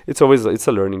 it's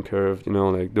a learning curve, you know,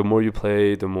 like the more you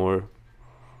play, the more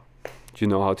you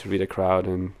know how to read a crowd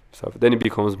and stuff. Then it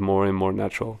becomes more and more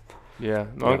natural. Yeah,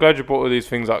 I'm glad you brought all these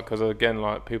things up, because again,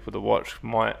 like, people that watch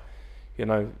might, you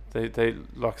know, they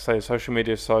like I say, social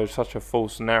media is such a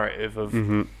false narrative of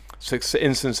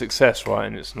instant success, right?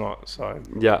 And it's not. So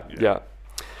yeah.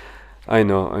 I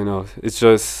know. It's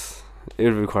just, it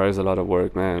requires a lot of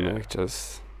work, man. Yeah. Like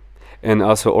just, and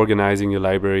also organizing your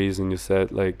libraries and your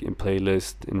set, like in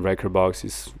playlist, in record box,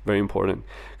 is very important,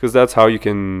 because that's how you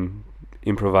can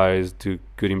improvise, do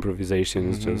good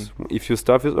improvisations. Just if your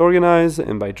stuff is organized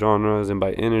and by genres and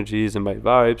by energies and by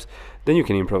vibes, then you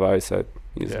can improvise that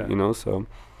easily, you know. So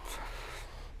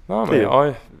no, mate,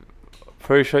 I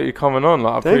appreciate you coming on.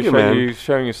 Like, I appreciate you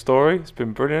sharing your story. It's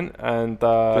been brilliant, and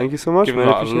thank you so much, giving man.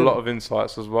 like a lot of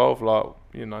insights as well, of like,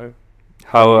 you know,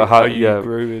 how you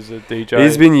grew as a DJ.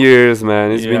 It's been years,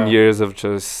 man. It's been years of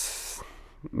just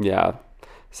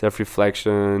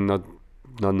self-reflection,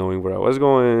 not knowing where I was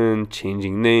going,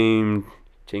 changing name,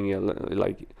 changing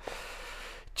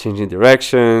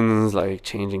directions, like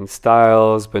changing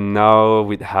styles. But now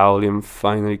with Höwley, I'm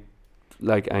finally,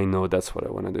 like, I know that's what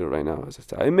I want to do right now as a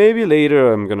style. And maybe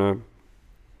later I'm gonna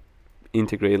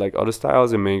integrate like other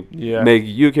styles and make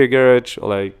UK garage, or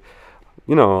like,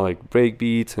 you know, like break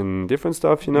beats and different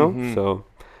stuff, you know. So,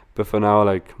 but for now,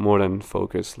 like, more than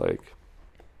focus like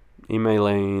in my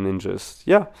lane and just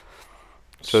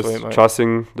Sweet,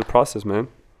 trusting the process, man.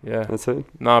 Yeah, that's it.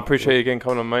 No, I appreciate you again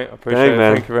coming on, mate. I appreciate it.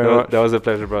 Man. Thank you very much. That was a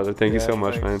pleasure, brother. Thank you so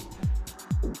much, thanks. man.